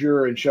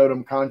foreclosure and showed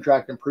them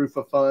contract and proof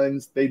of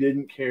funds. They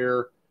didn't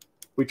care.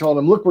 We told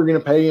them, look, we're going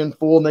to pay in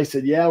full. And they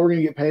said, yeah, we're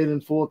going to get paid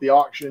in full at the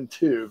auction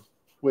too,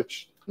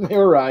 which they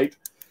were right.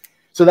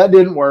 So that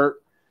didn't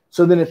work.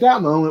 So then at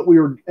that moment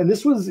and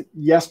this was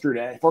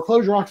yesterday,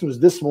 foreclosure auction was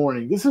this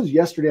morning. This is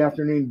yesterday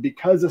afternoon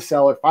because the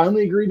seller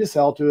finally agreed to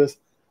sell to us.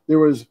 There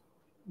was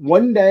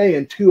 1 day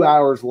and 2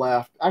 hours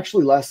left,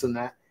 actually less than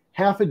that,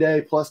 half a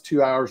day plus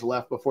 2 hours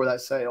left before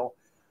that sale.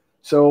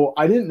 So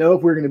I didn't know if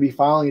we were going to be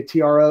filing a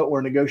TRO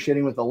or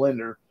negotiating with the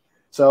lender.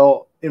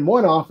 So in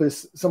one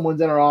office,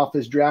 someone's in our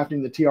office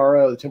drafting the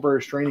TRO, the temporary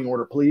restraining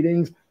order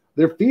pleadings.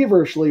 They're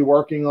feverishly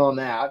working on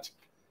that.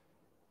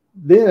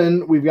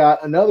 Then we've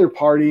got another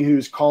party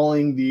who's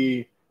calling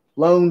the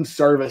loan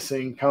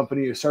servicing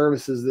company who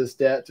services this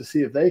debt to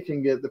see if they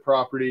can get the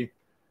property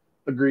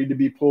agreed to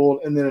be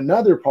pulled. And then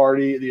another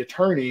party, the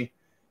attorney,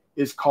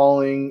 is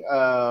calling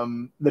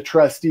the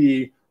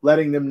trustee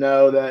letting them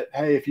know that,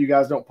 hey, if you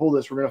guys don't pull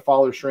this, we're going to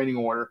follow a restraining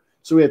order.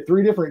 So we had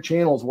 3 different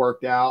channels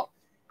worked out,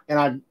 and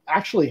I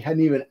actually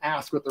hadn't even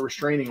asked what the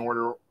restraining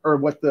order or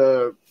what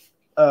the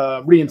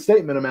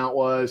reinstatement amount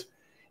was.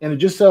 And it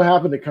just so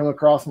happened to come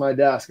across my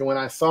desk. And when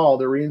I saw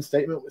the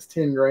reinstatement was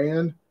 10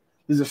 grand,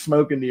 this is a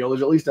smoking deal.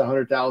 There's at least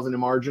 100,000 in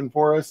margin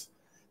for us.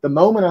 The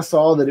moment I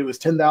saw that it was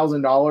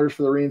 $10,000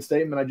 for the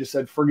reinstatement, I just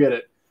said, forget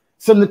it.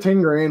 Send the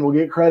 10 grand. We'll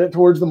get credit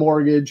towards the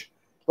mortgage.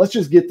 Let's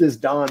just get this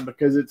done,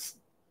 because it's,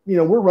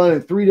 we're running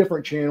 3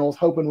 different channels,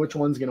 hoping which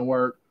one's going to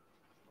work.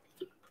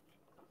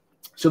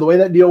 So the way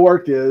that deal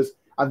worked is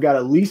I've got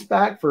a lease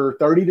back for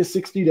 30 to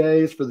 60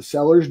 days for the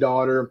seller's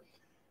daughter.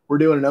 We're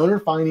doing an owner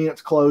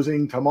finance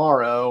closing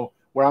tomorrow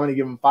where I'm going to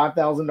give them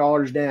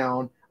 $5,000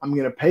 down. I'm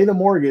going to pay the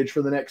mortgage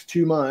for the next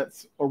 2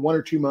 months or 1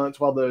 or 2 months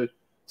while the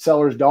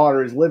seller's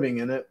daughter is living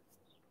in it.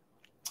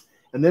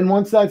 And then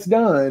once that's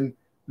done,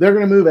 they're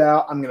going to move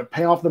out. I'm going to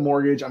pay off the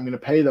mortgage. I'm going to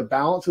pay the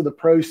balance of the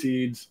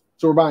proceeds.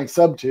 So we're buying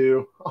sub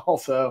 2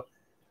 also,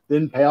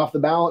 then pay off the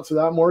balance of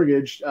that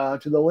mortgage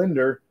to the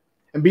lender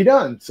and be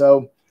done.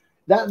 So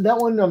that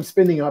one, I'm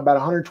spending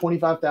about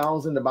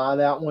 $125,000 to buy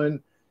that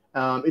one.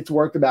 It's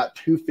worth about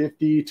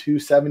 $250,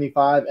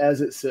 $275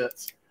 as it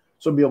sits.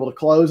 So I'll be able to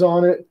close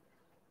on it,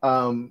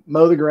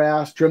 mow the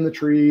grass, trim the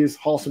trees,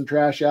 haul some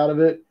trash out of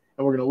it,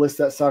 and we're going to list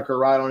that sucker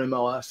right on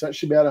MLS. That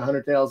should be about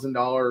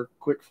 $100,000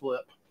 quick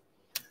flip.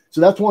 So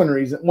that's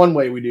one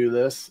way we do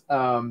this.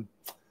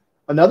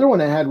 Another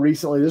one I had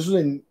recently, this was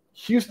in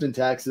Houston,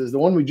 Texas. The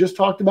one we just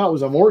talked about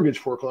was a mortgage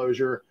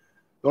foreclosure.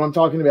 The one I'm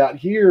talking about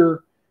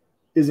here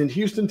is in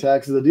Houston,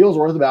 Texas. The deal's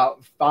worth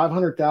about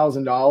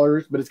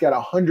 $500,000, but it's got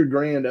 100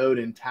 grand owed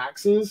in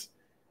taxes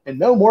and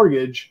no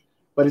mortgage,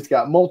 but it's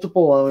got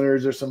multiple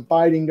owners. There's some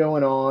fighting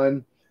going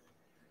on.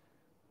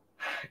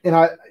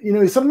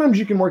 And sometimes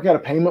you can work out a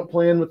payment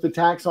plan with the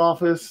tax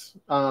office.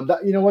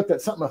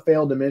 That's something I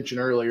failed to mention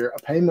earlier. A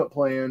payment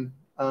plan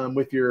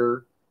with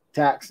your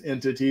tax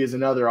entity is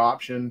another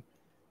option.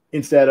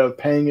 Instead of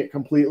paying it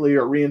completely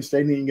or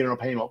reinstating it, you can get on a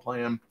payment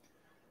plan.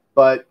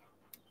 But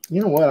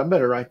you know what? I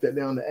better write that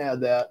down to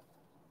add that.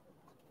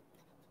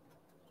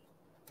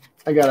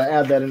 I got to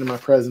add that into my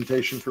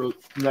presentation for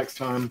next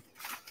time.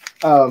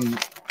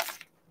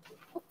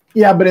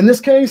 Yeah, but in this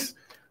case,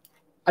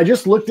 I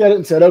just looked at it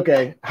and said,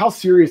 okay, how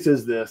serious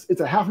is this?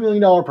 It's a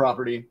 $500,000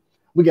 property.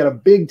 We got a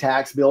big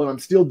tax bill, and I'm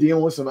still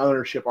dealing with some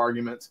ownership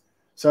arguments.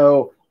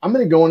 So I'm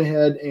going to go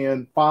ahead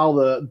and file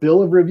the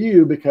bill of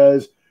review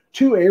because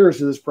 2 heirs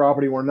to this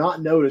property were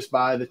not noticed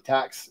by the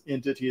tax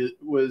entity that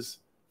was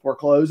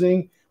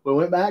foreclosing. We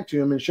went back to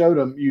them and showed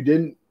them, you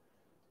didn't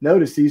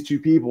notice these 2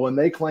 people, and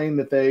they claimed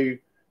that they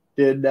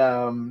did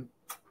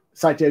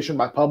citation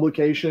by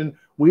publication.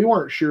 We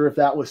weren't sure if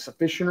that was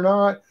sufficient or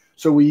not,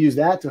 so we used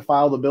that to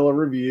file the bill of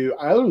review.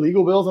 Our other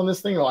legal bills on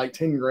this thing are like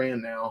 10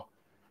 grand now.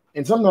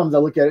 And sometimes I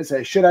look at it and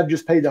say, should I have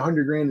just paid the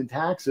 100 grand in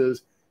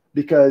taxes?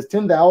 Because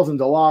 10,000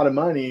 is a lot of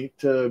money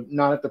to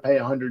not have to pay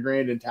 100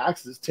 grand in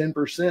taxes.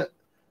 10%,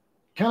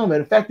 kind of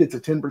in effect, it's a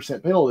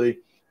 10% penalty.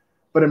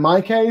 But in my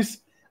case,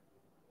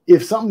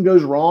 if something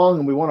goes wrong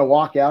and we want to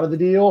walk out of the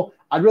deal,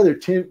 I'd rather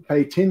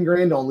pay 10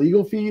 grand on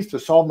legal fees to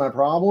solve my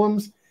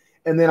problems.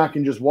 And then I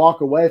can just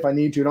walk away if I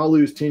need to, and I'll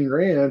lose 10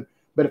 grand.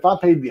 But if I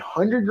paid the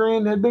 100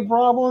 grand and had big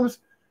problems,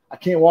 I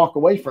can't walk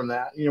away from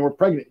that. We're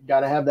pregnant, got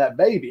to have that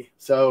baby.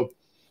 So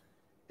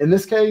in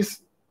this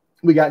case,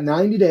 we got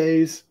 90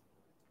 days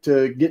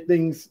to get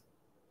things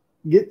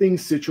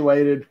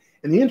situated.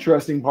 And the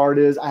interesting part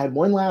is I had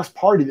one last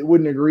party that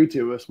wouldn't agree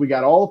to us. We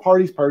got all the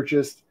parties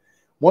purchased.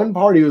 One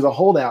party was a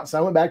holdout. So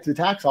I went back to the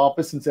tax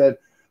office and said,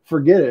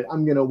 forget it.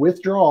 I'm going to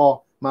withdraw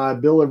my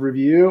bill of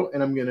review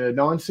and I'm going to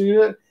non-suit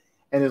it.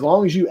 And as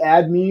long as you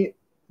add me,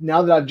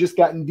 now that I've just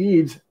gotten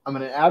deeds, I'm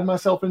going to add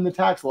myself in the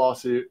tax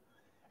lawsuit.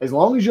 As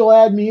long as you'll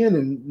add me in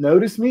and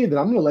notice me, then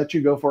I'm going to let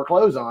you go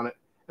foreclose on it.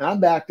 And I'm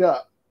backed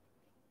up.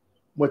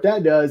 What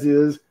that does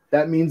is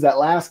that means that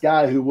last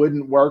guy who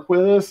wouldn't work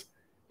with us,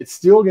 it's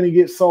still going to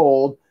get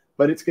sold,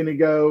 but it's going to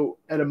go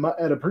at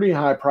a pretty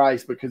high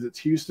price because it's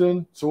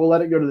Houston. So we'll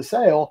let it go to the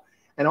sale,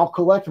 and I'll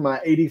collect my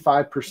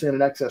 85%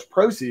 in excess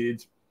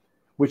proceeds,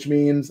 which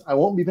means I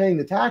won't be paying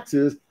the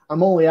taxes.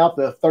 I'm only out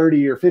the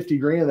 30 or 50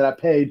 grand that I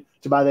paid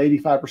to buy the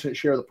 85%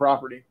 share of the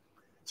property.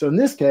 So in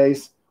this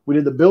case, we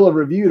did the bill of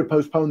review to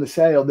postpone the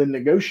sale, then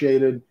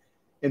negotiated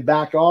and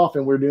backed off,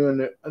 and we're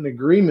doing an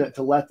agreement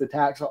to let the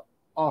tax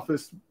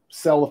office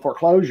sell the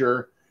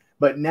foreclosure.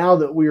 But now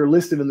that we are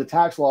listed in the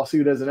tax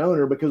lawsuit as an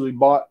owner because we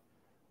bought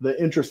the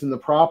interest in the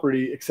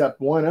property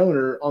except one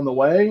owner on the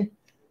way,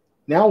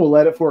 now we'll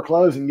let it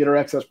foreclose and get our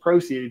excess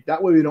proceeds.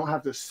 That way we don't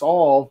have to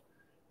solve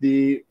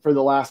for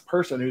the last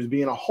person who's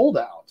being a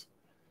holdout.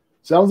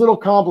 So that was a little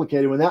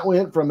complicated when that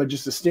went from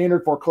just a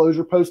standard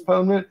foreclosure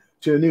postponement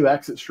to a new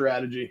exit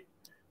strategy.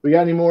 We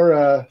got any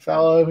more,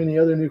 Fallow? Any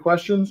other new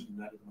questions?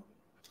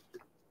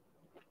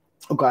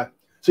 Okay.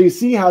 So you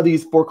see how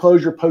these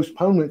foreclosure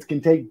postponements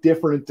can take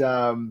different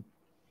routes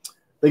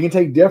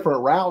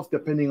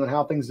depending on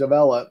how things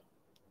develop.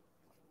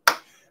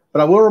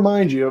 But I will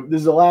remind you,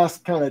 this is the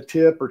last kind of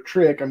tip or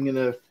trick I'm going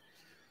to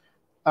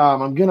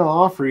I'm going to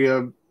offer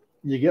you,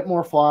 you get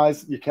more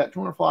flies, you catch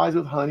more flies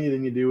with honey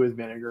than you do with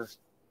vinegar.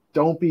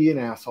 Don't be an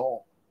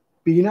asshole.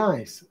 Be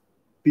nice.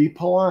 Be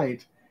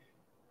polite.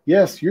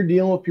 Yes, you're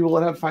dealing with people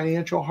that have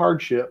financial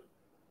hardship.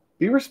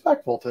 Be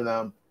respectful to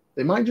them.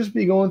 They might just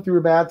be going through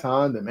a bad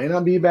time. They may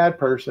not be a bad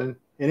person.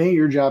 It ain't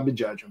your job to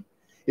judge them.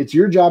 It's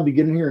your job to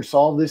get in here and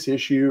solve this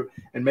issue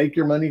and make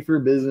your money for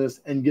your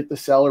business and get the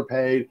seller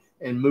paid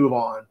and move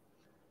on.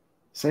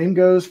 Same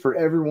goes for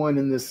everyone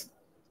in this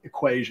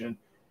equation.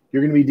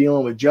 You're going to be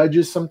dealing with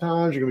judges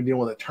sometimes. You're going to be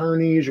dealing with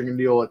attorneys. You're going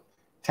to deal with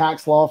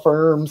tax law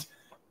firms.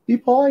 Be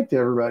polite to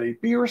everybody.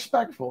 Be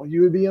respectful.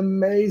 You would be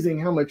amazing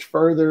how much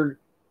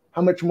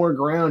more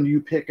ground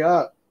you pick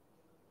up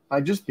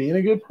by just being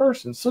a good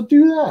person. So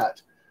do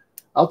that.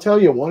 I'll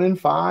tell you, 1 in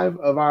 5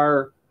 of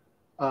our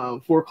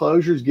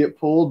foreclosures get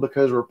pulled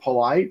because we're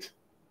polite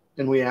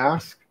and we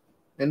ask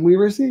and we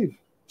receive.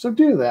 So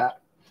do that.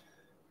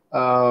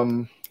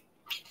 One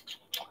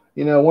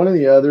of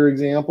the other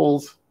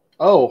examples,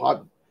 I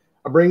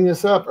bring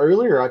this up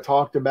earlier. I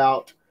talked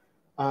about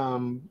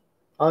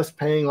us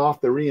paying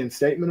off the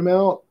reinstatement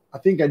amount. I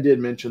think I did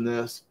mention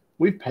this.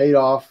 We've paid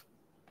off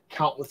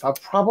countless. I've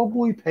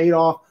probably paid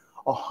off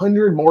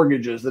 100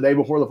 mortgages the day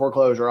before the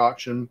foreclosure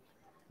auction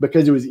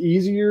because it was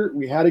easier.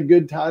 We had a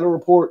good title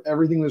report.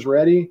 Everything was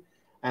ready.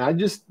 And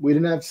we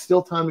didn't have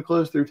still time to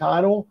close through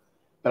title.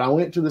 But I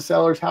went to the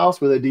seller's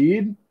house with a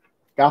deed,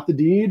 got the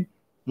deed,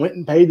 went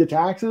and paid the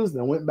taxes,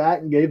 then went back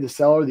and gave the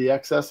seller the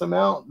excess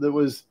amount that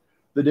was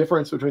the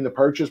difference between the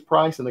purchase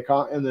price and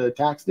the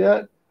tax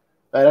debt.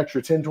 That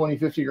extra 10, 20,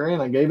 50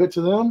 grand, I gave it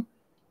to them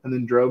and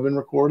then drove and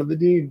recorded the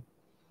deed.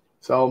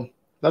 So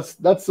that's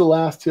the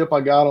last tip I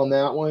got on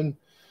that one.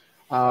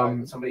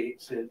 Somebody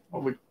said,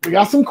 we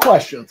got some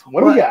questions.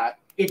 What do we got?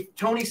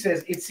 Tony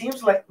says, it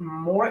seems like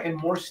more and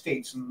more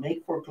states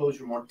make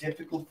foreclosure more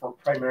difficult for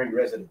primary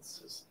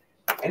residences.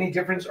 Any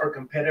difference or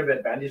competitive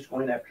advantage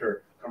going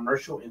after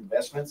commercial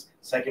investments,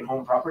 second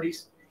home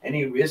properties?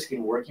 Any risk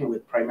in working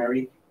with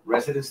primary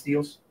residence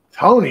deals?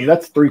 Tony,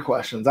 that's 3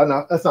 questions.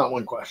 That's not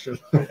 1 question.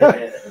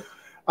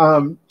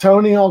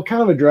 Tony, I'll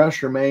kind of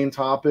address your main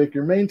topic.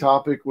 Your main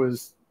topic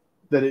was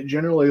that it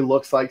generally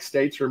looks like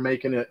states are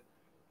making it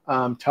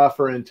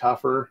tougher and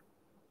tougher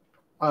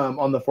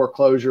on the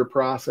foreclosure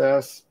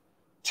process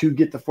to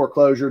get the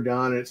foreclosure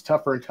done. And it's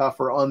tougher and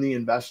tougher on the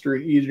investor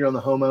and easier on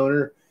the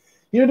homeowner.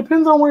 It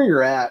depends on where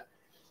you're at.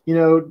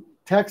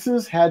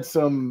 Texas had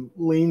some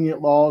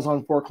lenient laws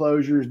on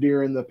foreclosures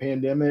during the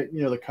pandemic,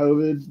 the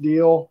COVID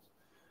deal.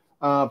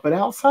 But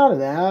outside of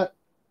that,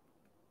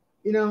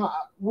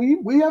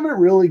 we have it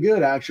really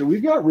good, actually.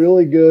 We've got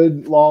really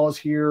good laws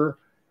here.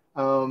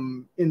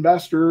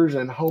 Investors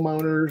and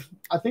homeowners,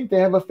 I think they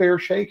have a fair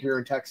shake here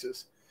in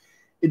Texas.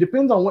 It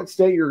depends on what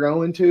state you're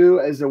going to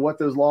as to what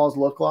those laws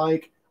look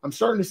like. I'm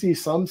starting to see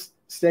some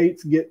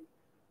states get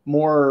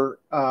more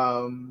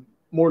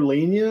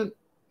lenient,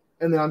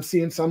 and then I'm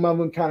seeing some of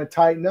them kind of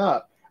tighten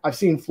up. I've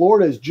seen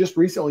Florida has just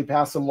recently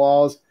passed some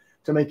laws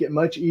to make it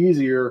much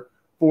easier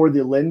for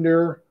the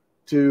lender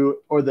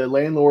or the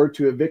landlord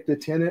to evict a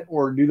tenant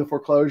or do the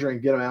foreclosure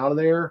and get them out of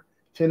there.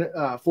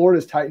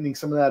 Florida's tightening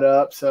some of that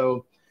up.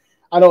 So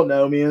I don't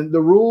know, man.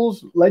 The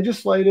rules,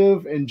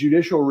 legislative and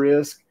judicial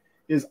risk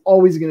is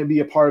always going to be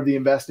a part of the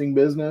investing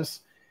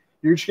business.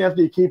 You're just going to have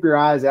to keep your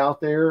eyes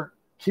out there,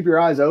 keep your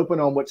eyes open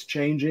on what's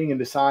changing and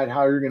decide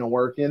how you're going to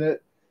work in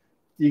it.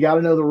 You got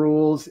to know the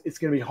rules. It's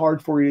going to be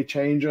hard for you to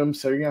change them.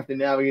 So you're going to have to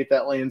navigate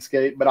that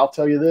landscape. But I'll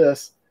tell you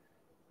this,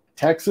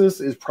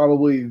 Texas is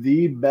probably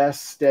the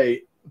best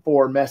state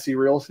for messy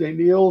real estate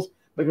deals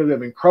because we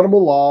have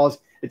incredible laws.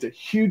 It's a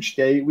huge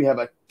state. We have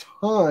a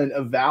ton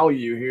of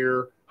value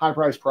here,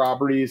 high-priced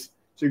properties.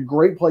 It's a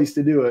great place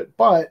to do it.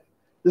 But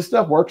this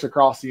stuff works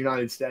across the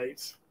United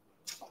States.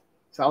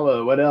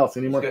 Salvo, what else?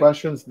 Any more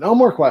questions? No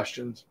more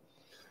questions.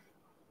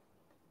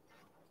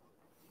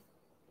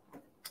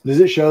 Does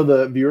it show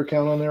the viewer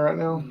count on there right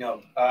now?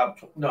 No.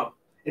 No.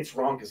 It's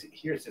wrong because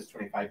here it says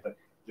 25, but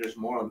there's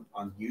more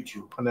on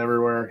YouTube. On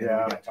everywhere,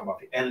 yeah.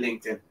 And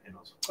LinkedIn.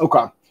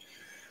 Okay.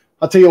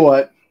 I'll tell you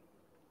what.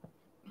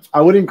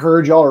 I would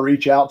encourage y'all to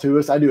reach out to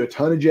us. I do a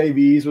ton of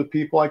JVs with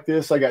people like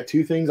this. I got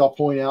 2 things I'll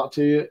point out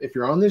to you. If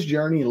you're on this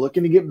journey and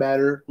looking to get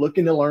better,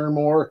 looking to learn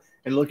more,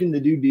 and looking to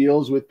do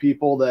deals with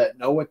people that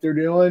know what they're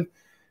doing,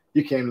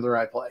 you came to the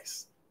right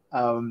place.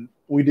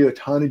 We do a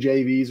ton of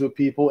JVs with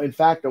people. In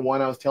fact, the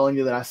one I was telling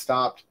you that I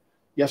stopped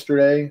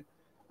yesterday,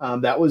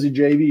 that was a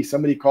JV.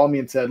 Somebody called me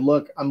and said,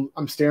 "Look,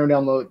 I'm staring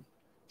down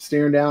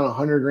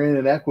 100 grand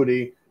in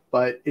equity,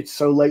 but it's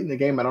so late in the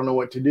game, I don't know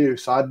what to do."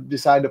 So I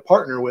decided to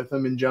partner with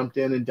them and jumped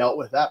in and dealt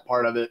with that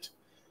part of it.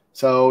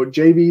 So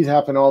JVs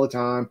happen all the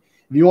time.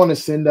 If you want to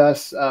send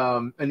us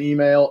an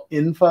email,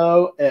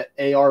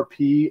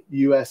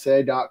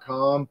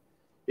 info@arpusa.com.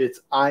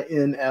 It's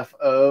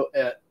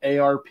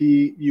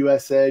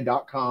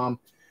info@arpusa.com.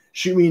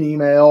 Shoot me an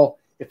email.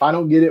 If I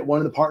don't get it, one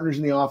of the partners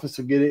in the office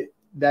will get it.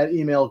 That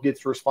email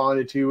gets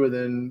responded to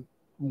within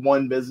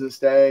 1 business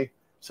day.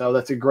 So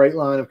that's a great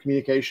line of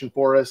communication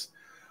for us.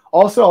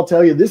 Also, I'll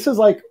tell you, this is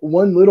like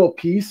one little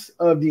piece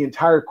of the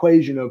entire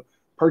equation of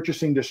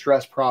purchasing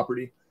distressed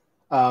property.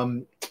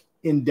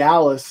 In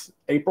Dallas,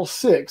 April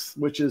 6th,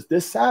 which is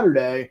this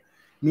Saturday,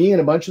 me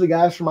and a bunch of the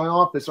guys from my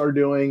office are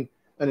doing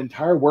an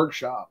entire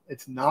workshop.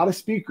 It's not a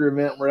speaker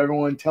event where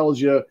everyone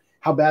tells you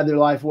how bad their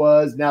life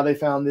was, now they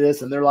found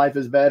this and their life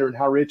is better and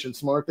how rich and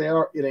smart they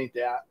are. It ain't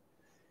that.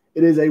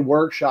 It is a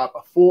workshop,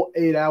 a full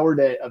 8-hour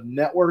day of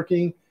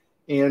networking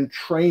and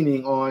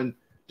training on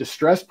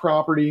distressed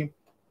property,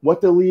 what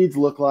the leads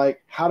look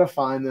like, how to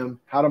find them,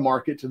 how to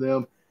market to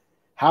them,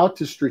 how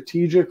to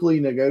strategically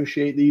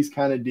negotiate these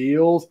kind of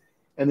deals,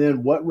 and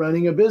then what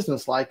running a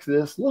business like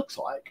this looks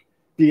like.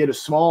 Be it a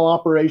small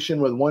operation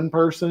with one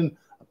person,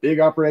 a big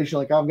operation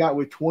like I've got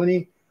with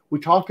 20. We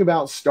talk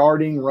about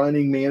starting,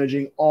 running,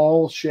 managing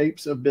all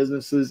shapes of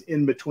businesses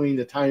in between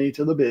the tiny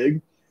to the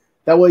big.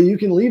 That way you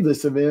can leave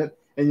this event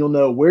and you'll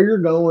know where you're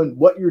going,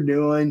 what you're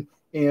doing,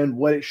 and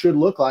what it should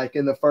look like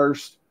in the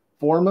first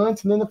 4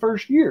 months and then the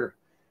first year.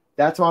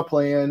 That's my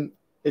plan.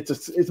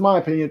 It's my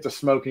opinion, it's a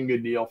smoking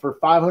good deal. For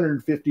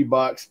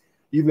 $550,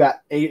 you've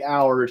got 8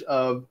 hours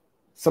of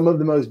some of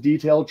the most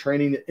detailed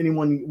training that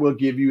anyone will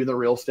give you in the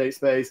real estate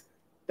space.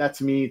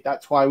 That's me.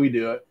 That's why we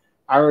do it.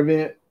 Our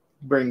event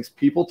brings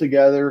people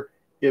together.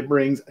 It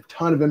brings a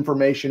ton of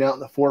information out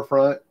in the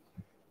forefront.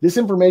 This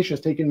information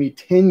has taken me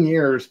 10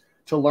 years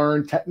to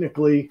learn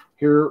technically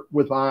here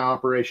with my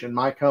operation,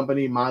 my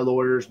company, my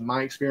lawyers,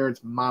 my experience,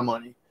 my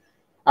money.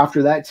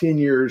 After that 10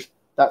 years,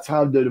 that's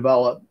how to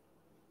develop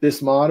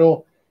this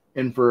model.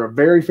 And for a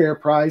very fair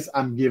price,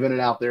 I'm giving it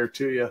out there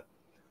to you.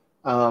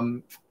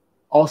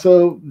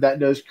 Also, that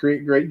does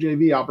create great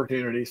JV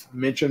opportunities. I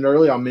mentioned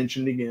earlier, I'll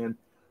mention it again.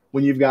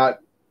 When you've got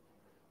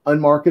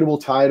unmarketable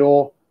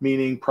title,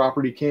 meaning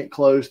property can't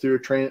close through a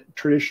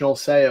traditional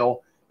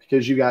sale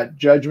because you got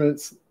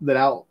judgments that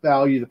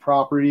outvalue the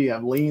property, you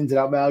have liens that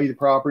outvalue the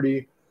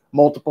property,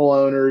 multiple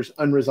owners,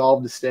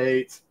 unresolved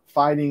estates,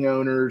 fighting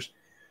owners,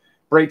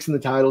 breaks in the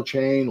title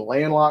chain,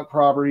 landlocked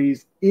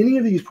properties, any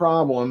of these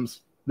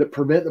problems that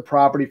prevent the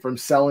property from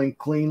selling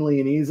cleanly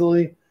and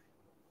easily,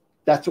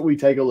 that's what we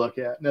take a look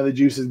at. Now, the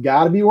juice has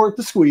got to be worth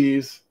the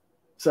squeeze,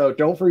 so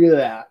don't forget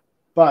that.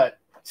 But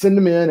send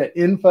them in at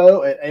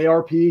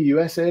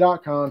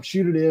info@arpusa.com.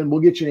 Shoot it in.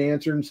 We'll get you an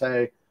answer and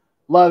say,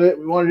 love it.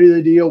 We want to do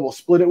the deal. We'll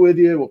split it with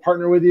you. We'll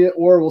partner with you.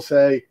 Or we'll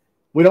say,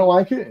 we don't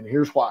like it, and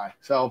here's why.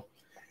 So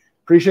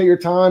appreciate your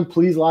time.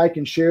 Please like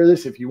and share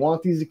this. If you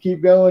want these to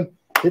keep going,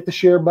 hit the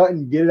share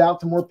button. Get it out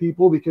to more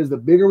people, because the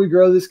bigger we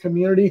grow this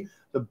community,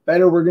 the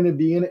better we're going to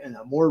be in it and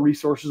the more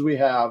resources we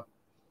have.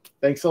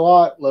 Thanks a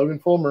lot. Logan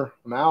Fullmer.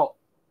 I'm out.